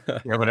 share.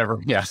 Yeah, whatever.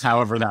 Yeah,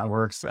 however that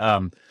works.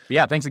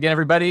 Yeah, thanks again,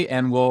 everybody.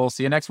 And we'll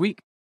see you next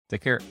week.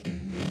 Take care.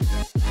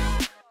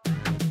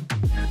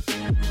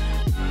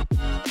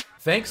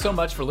 Thanks so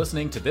much for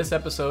listening to this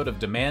episode of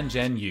Demand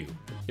Gen U.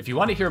 If you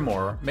want to hear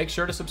more, make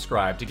sure to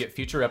subscribe to get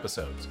future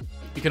episodes.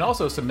 You can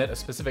also submit a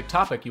specific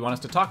topic you want us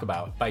to talk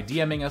about by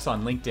DMing us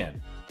on LinkedIn.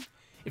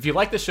 If you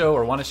like the show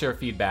or want to share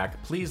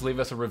feedback, please leave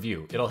us a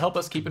review. It'll help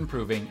us keep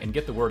improving and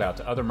get the word out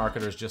to other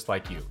marketers just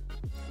like you.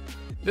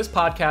 This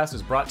podcast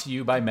is brought to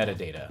you by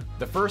Metadata,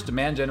 the first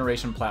demand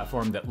generation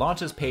platform that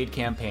launches paid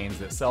campaigns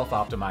that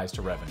self-optimize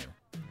to revenue.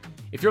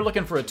 If you're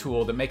looking for a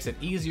tool that makes it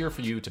easier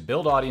for you to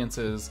build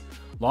audiences,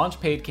 launch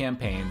paid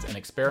campaigns, and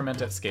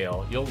experiment at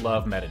scale, you'll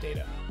love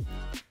Metadata.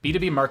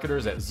 B2B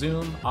marketers at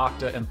Zoom,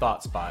 Okta, and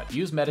ThoughtSpot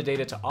use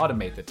Metadata to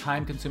automate the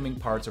time-consuming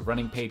parts of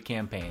running paid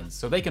campaigns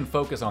so they can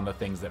focus on the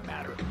things that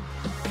matter.